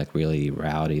to be like really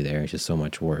rowdy there. It's just so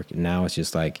much work. And now it's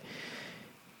just like,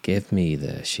 give me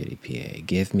the shitty PA,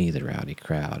 give me the rowdy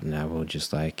crowd, and I will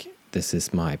just like, this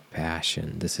is my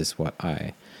passion. I'm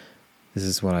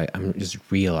just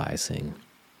realizing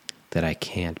that I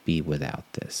can't be without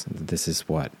this. This is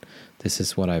what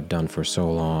I've done for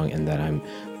so long, and that I'm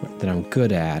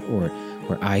good at, or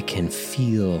where I can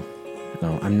feel.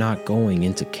 No, I'm not going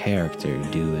into character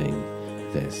doing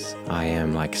this. I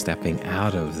am like stepping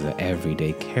out of the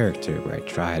everyday character where I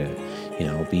try to,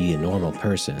 be a normal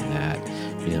person that,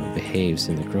 behaves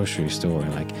in the grocery store.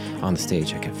 Like on the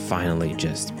stage, I can finally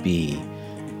just be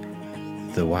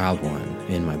the wild one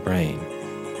in my brain.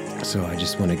 So I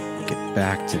just want to get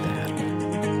back to that.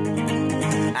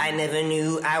 I never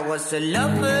knew I was a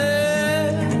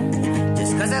lover,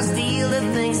 just 'cause I steal the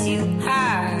things you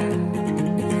hide.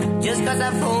 Just 'cause I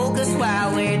focus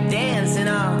while we're dancing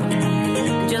on,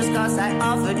 just 'cause I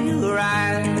offered you a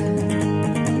ride.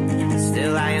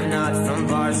 Still I am not from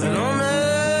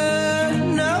Barcelona,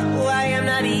 no, I am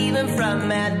not even from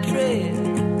Madrid.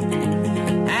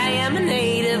 I am a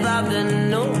native of the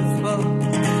North Pole,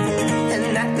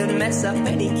 and I could mess up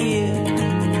any kid.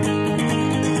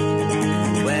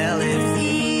 Well, if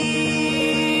you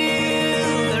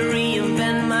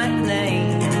reinvent my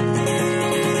name,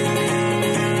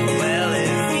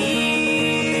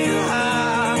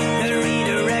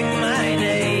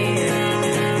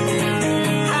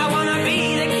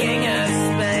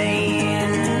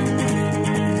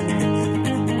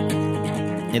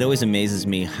 it always amazes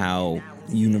me how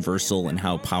universal and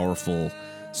how powerful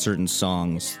certain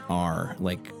songs are,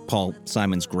 like Paul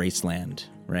Simon's Graceland,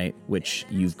 right? Which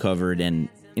you've covered and,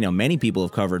 many people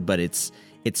have covered, but it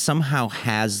somehow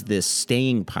has this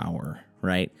staying power,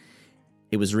 right?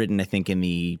 It was written, I think, in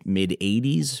the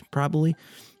mid-'80s, probably.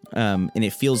 And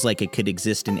it feels like it could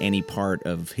exist in any part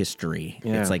of history.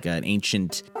 Yeah. It's like an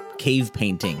ancient cave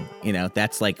painting,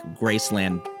 that's like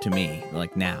Graceland to me,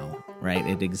 like now, right?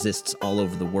 It exists all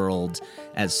over the world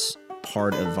as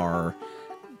part of our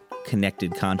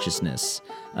connected consciousness.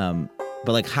 But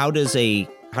like, how does a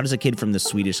kid from the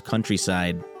Swedish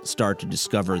countryside start to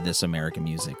discover this American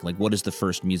music? Like, what is the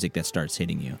first music that starts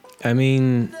hitting you? I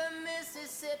mean,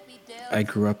 I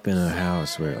grew up in a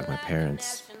house where like my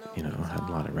parents, had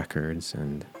a lot of records,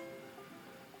 and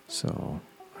so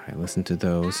I listened to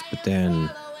those. But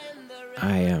then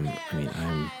I'm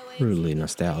really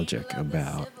nostalgic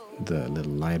about the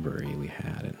little library we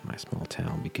had in my small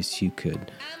town, because you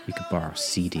could borrow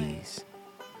CDs,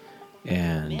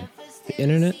 and the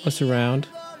internet was around.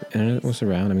 I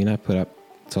mean, I put up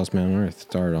Tallest Mountain on Earth,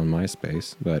 started on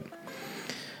MySpace, but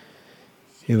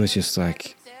it was just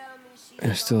like,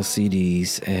 there's still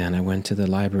CDs, and I went to the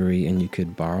library, and you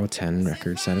could borrow 10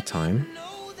 records at a time,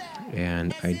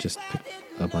 and I just picked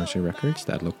a bunch of records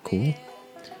that looked cool,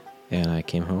 and I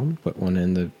came home, put one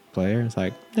in the player, it's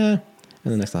like, and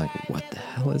the next time, like, what the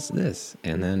hell is this?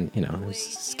 And then, it was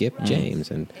Skip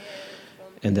James, and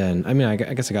then, I mean, I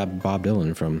guess I got Bob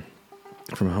Dylan from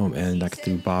home, and I could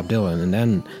do Bob Dylan, and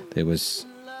then there was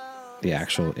the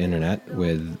actual internet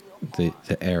with the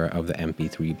era of the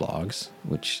MP3 blogs,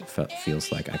 which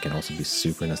feels like I can also be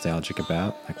super nostalgic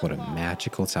about. Like, what a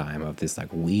magical time of this, like,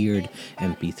 weird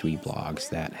MP3 blogs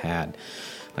that had,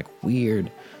 like,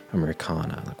 weird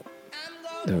Americana. Like,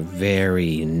 they're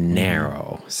very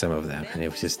narrow, some of them, and it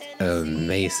was just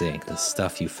amazing, the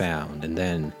stuff you found. And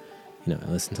then, I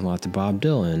listened a lot to Bob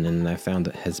Dylan, and I found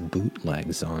that his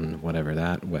bootlegs on whatever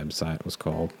that website was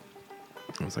called.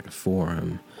 It was like a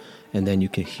forum. And then you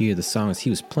could hear the songs he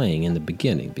was playing in the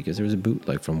beginning, because there was a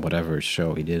bootleg from whatever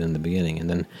show he did in the beginning. And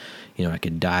then, I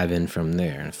could dive in from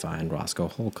there and find Roscoe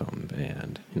Holcomb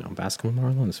and, Bascom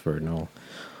Marlinsford and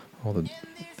all the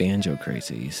banjo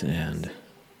crazies. And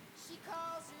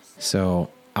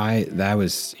so that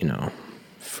was,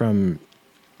 from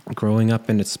growing up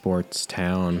in a sports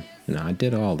town, I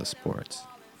did all the sports.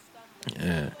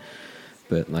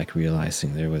 But like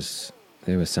realizing there was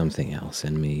something else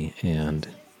in me, and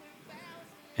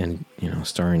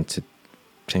starting to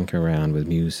tinker around with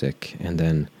music, and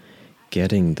then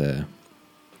getting the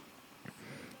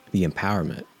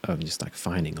empowerment of just like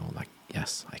finding all, like,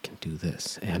 yes, I can do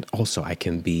this, and also I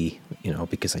can be,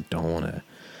 because I don't want to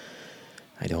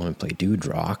play dude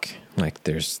rock. Like,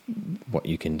 there's what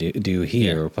you can do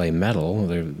here, or play metal.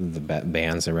 The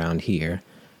bands around here,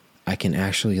 I can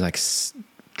actually like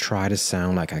try to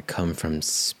sound like I come from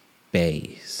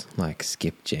space, like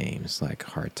Skip James, like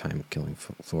Hard Time Killing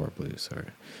Floor Blues, or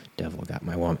Devil Got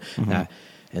My Woman.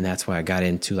 And that's why I got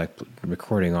into like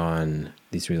recording on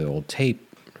these really old tape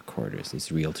recorders,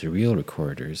 these reel-to-reel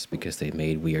recorders, because they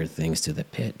made weird things to the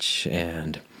pitch,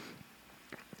 and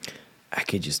I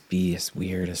could just be as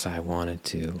weird as I wanted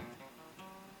to.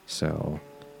 So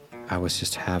I was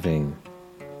just having,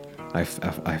 I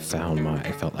felt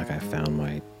like I found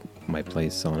my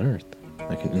place on Earth.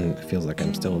 And it feels like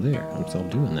I'm still there. I'm still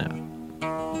doing that.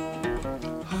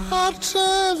 Hard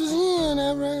times in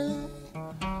every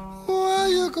where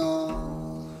you go.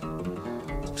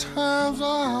 Times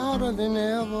are harder than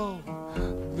ever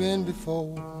been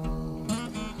before.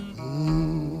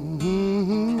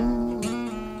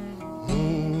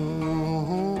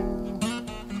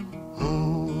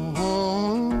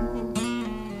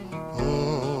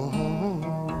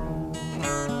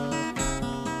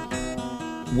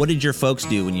 What did your folks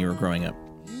do when you were growing up?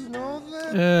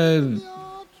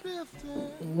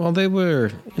 Well, they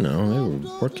were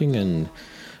working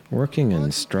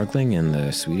and struggling in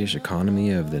the Swedish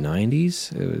economy of the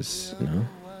 90s. It was,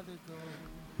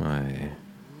 my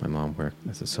mom worked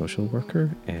as a social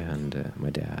worker, and my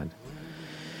dad,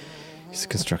 he's a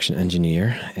construction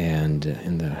engineer. And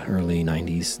in the early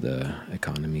 90s, the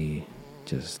economy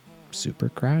just super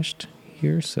crashed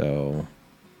here. So,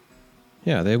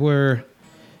 yeah, they were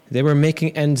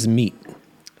making ends meet,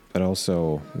 but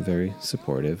also very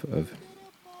supportive of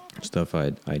stuff I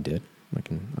did. I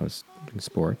was doing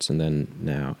sports, and then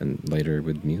now and later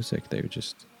with music, they were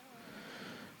just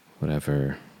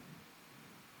whatever.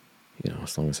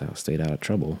 As long as I stayed out of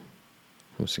trouble,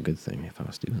 it was a good thing if I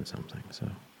was doing something. So,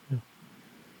 yeah.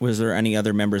 Was there any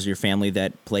other members of your family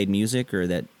that played music or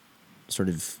that sort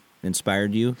of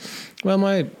inspired you? Well,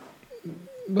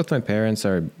 both my parents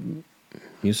are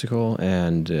musical,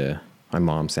 and my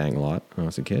mom sang a lot when I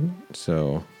was a kid.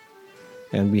 So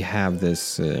And we have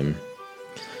this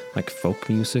like folk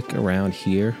music around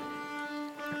here.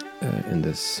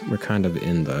 We're kind of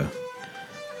in the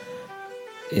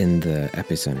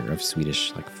epicenter of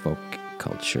Swedish like folk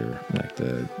culture, like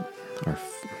the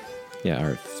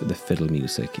fiddle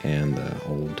music and the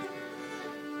old,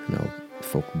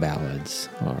 folk ballads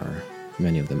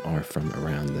many of them are from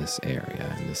around this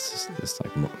area, and this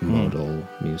like modal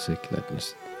music that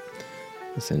is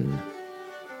in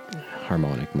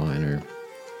harmonic minor,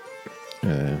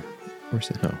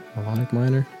 melodic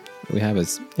minor. We have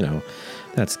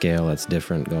that scale that's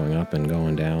different going up and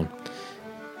going down,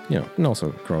 and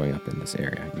also growing up in this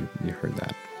area, you heard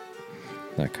that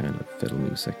kind of fiddle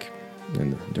music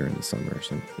during the summers.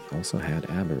 And we also had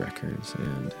ABBA records,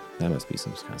 and that must be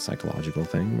some kind of psychological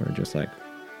thing where just like,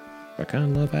 I kind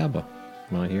of love ABBA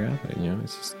when I hear ABBA,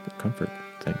 it's just a comfort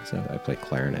thing. So I play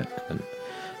clarinet, and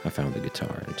I found the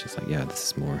guitar, and it's just like, yeah,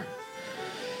 this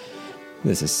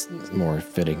is more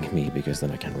fitting me, because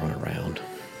then I can run around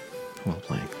while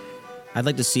playing. I'd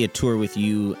like to see a tour with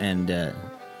you and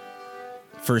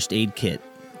First Aid Kit.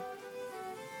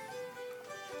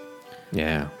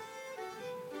 Yeah,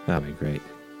 that'd be great.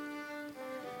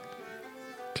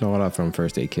 Clara from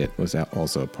First Aid Kit was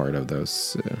also a part of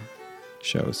those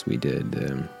shows we did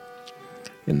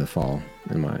in the fall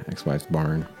in my ex-wife's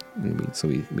barn, and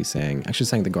we sang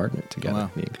The Garden together.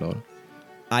 Wow. Me and Clara.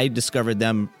 I discovered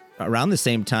them around the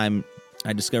same time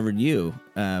I discovered you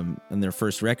in their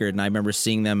first record, and I remember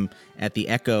seeing them at the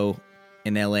Echo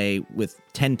in LA with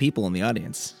 10 people in the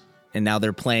audience, and now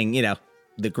they're playing,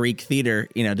 the Greek Theater,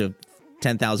 to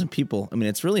 10,000 people. I mean,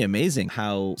 it's really amazing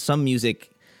how some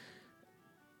music,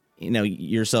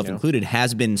 yourself included,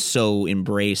 has been so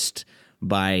embraced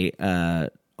by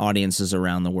audiences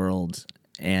around the world.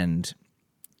 And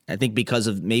I think because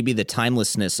of maybe the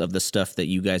timelessness of the stuff that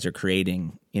you guys are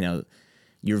creating,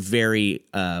 you're very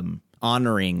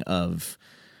honoring of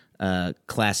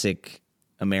classic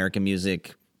American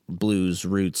music, blues,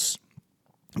 roots,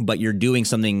 but you're doing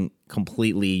something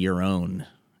completely your own.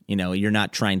 You're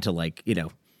not trying to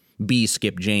be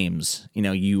Skip James.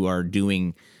 You are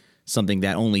doing something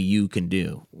that only you can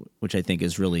do, which I think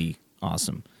is really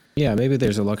awesome. Yeah, maybe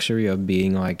there's a luxury of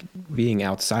being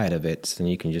outside of it, and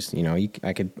you can just,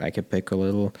 I could pick a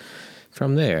little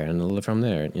from there and a little from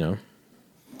there,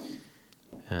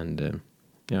 and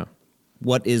yeah.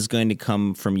 What is going to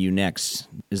come from you next?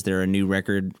 Is there a new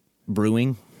record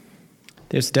brewing?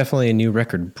 There's definitely a new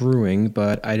record brewing,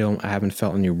 but I haven't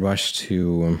felt any rush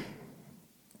to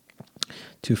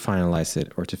finalize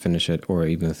it or to finish it or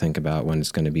even think about when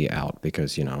it's going to be out,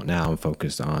 because now I'm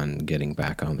focused on getting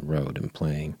back on the road and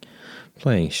playing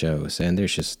shows, and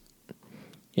there's just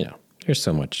there's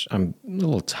so much. I'm a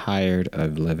little tired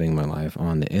of living my life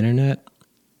on the internet,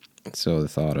 so the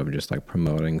thought of just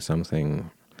promoting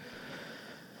something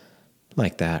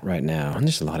like that right now, and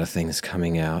there's a lot of things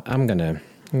coming out. I'm gonna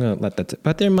let that,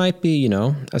 but there might be,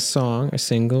 a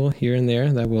single here and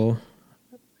there that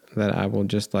I will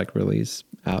just release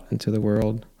out into the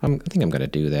world. I think I'm gonna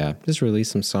do that. Just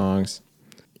release some songs.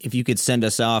 If you could send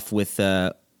us off with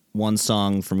one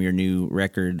song from your new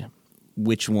record,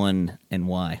 which one and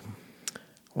why?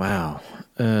 Wow.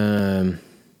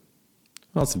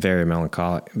 Well, it's very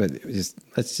melancholic, but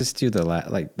let's just do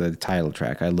the title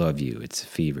track. I Love You. It's a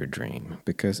fever dream,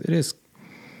 because it is.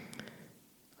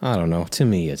 I don't know. To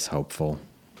me, it's hopeful.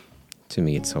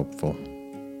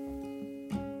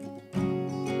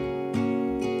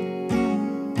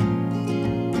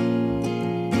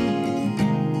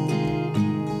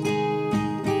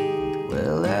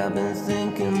 Well, I've been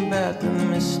thinking about the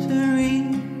mystery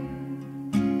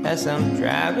as I'm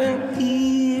driving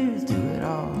here through it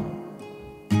all.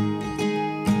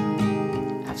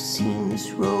 I've seen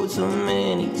this road so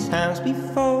many times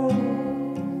before.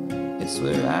 It's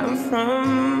where I'm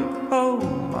from, oh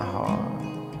my heart.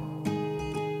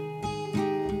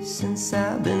 Since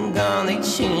I've been gone, they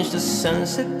changed the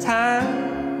sunset time,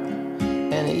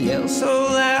 and it yells so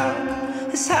loud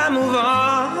as I move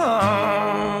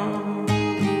on.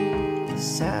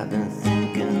 'Cause I've been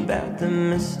thinking about the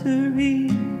mystery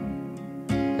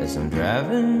as I'm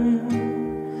driving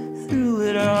through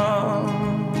it all.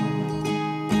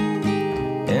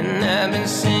 And I've been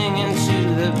singing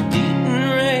to the beating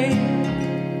rain.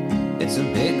 It's a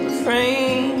big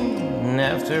refrain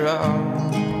after all.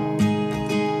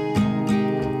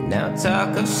 Now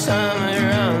talk of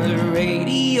summer on the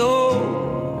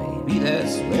radio. Maybe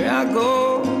that's where I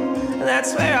go.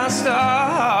 That's where I'll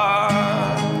start.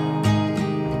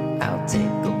 I'll take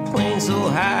a plane so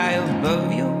high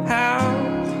above your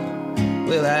house.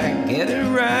 Will I get it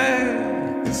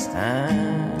right this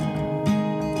time?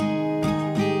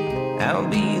 I'll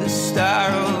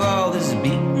star of all this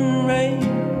beating rain.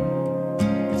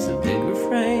 It's a big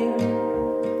refrain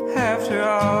after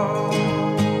all.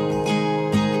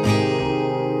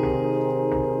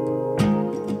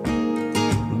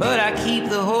 But I keep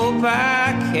the hope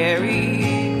I carry,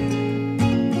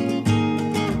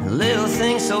 little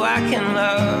things so I can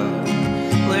love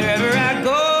wherever I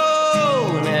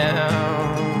go now.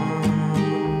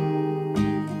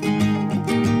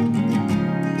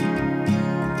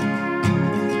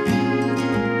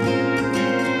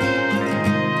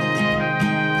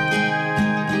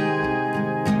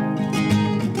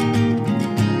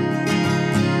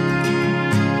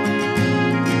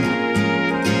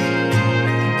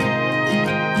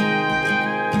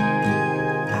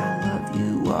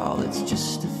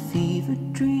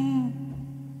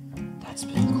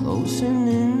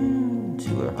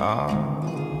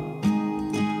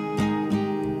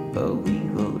 But we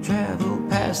will travel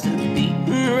past the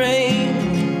beaten rain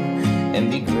and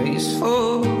be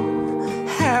graceful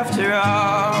after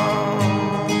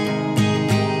all.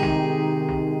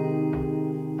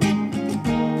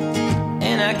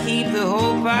 And I keep the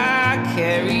hope I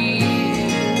carry,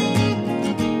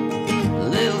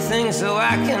 little things so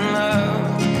I can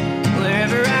love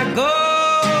wherever I go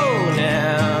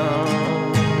now.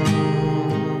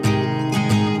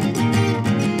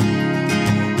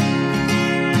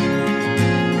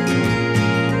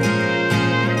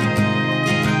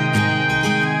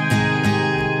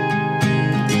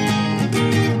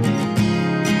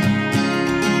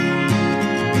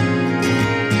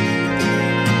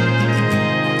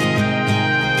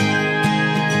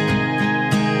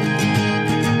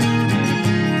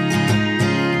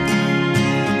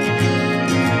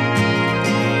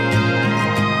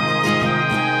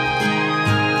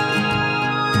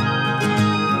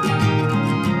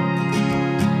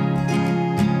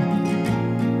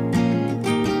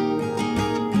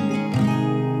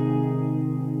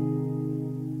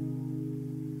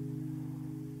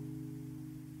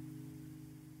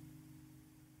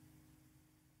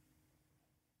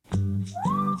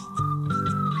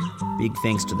 Big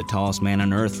thanks to The Tallest Man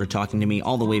on Earth for talking to me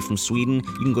all the way from Sweden.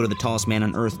 You can go to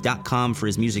thetallestmanonearth.com for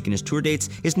his music and his tour dates.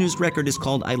 His newest record is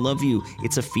called I Love You.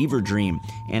 It's a fever dream.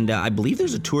 And I believe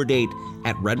there's a tour date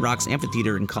at Red Rocks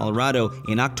Amphitheater in Colorado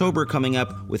in October coming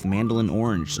up with Mandolin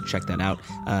Orange, so check that out.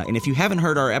 And if you haven't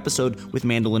heard our episode with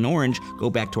Mandolin Orange, go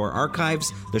back to our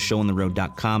archives,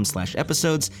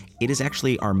 theshowontheroad.com/episodes. It is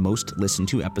actually our most listened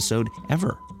to episode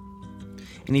ever.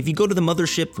 And if you go to the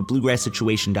mothership for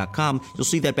bluegrasssituation.com, you'll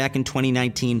see that back in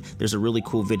 2019, there's a really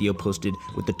cool video posted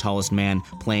with The Tallest Man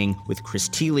playing with Chris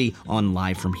Thile on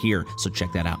Live From Here, so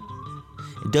check that out.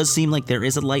 It does seem like there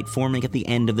is a light forming at the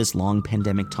end of this long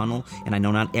pandemic tunnel, and I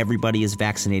know not everybody is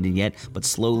vaccinated yet, but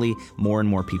slowly more and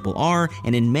more people are,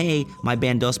 and in May, my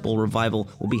band Dust Bowl Revival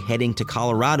will be heading to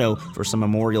Colorado for some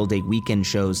Memorial Day weekend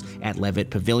shows at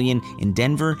Levitt Pavilion in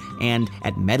Denver and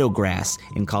at Meadowgrass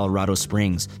in Colorado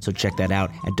Springs, so check that out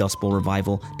at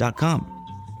dustbowlrevival.com.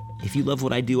 If you love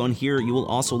what I do on here, you will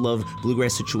also love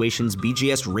Bluegrass Situation's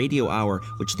BGS Radio Hour,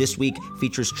 which this week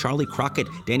features Charlie Crockett,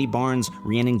 Danny Barnes,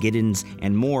 Rhiannon Giddens,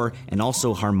 and more, and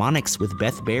also Harmonics with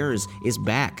Beth Bears is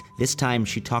back. This time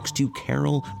she talks to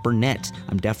Carol Burnett.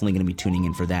 I'm definitely going to be tuning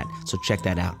in for that, so check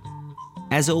that out.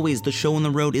 As always, The Show on the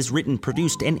Road is written,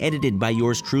 produced, and edited by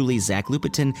yours truly, Zach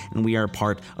Lupetin, and we are a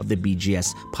part of the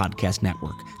BGS Podcast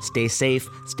Network. Stay safe,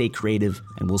 stay creative,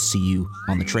 and we'll see you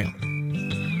on the trail.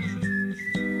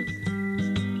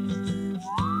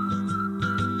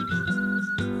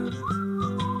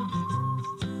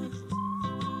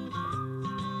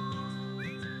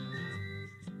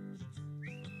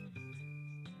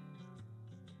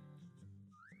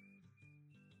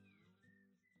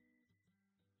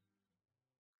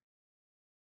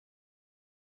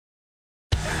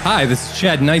 Hi, this is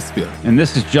Chad Nicefield. And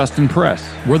this is Justin Press.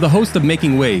 We're the host of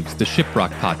Making Waves, the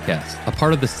Shiprock podcast, a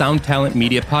part of the Sound Talent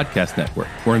Media Podcast Network.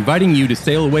 We're inviting you to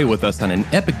sail away with us on an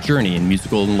epic journey in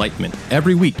musical enlightenment.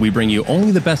 Every week, we bring you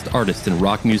only the best artists in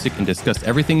rock music and discuss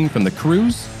everything from the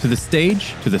cruise, to the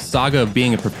stage, to the saga of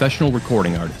being a professional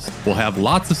recording artist. We'll have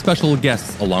lots of special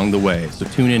guests along the way, so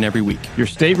tune in every week. Your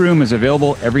stateroom is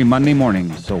available every Monday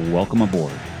morning, so welcome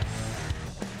aboard.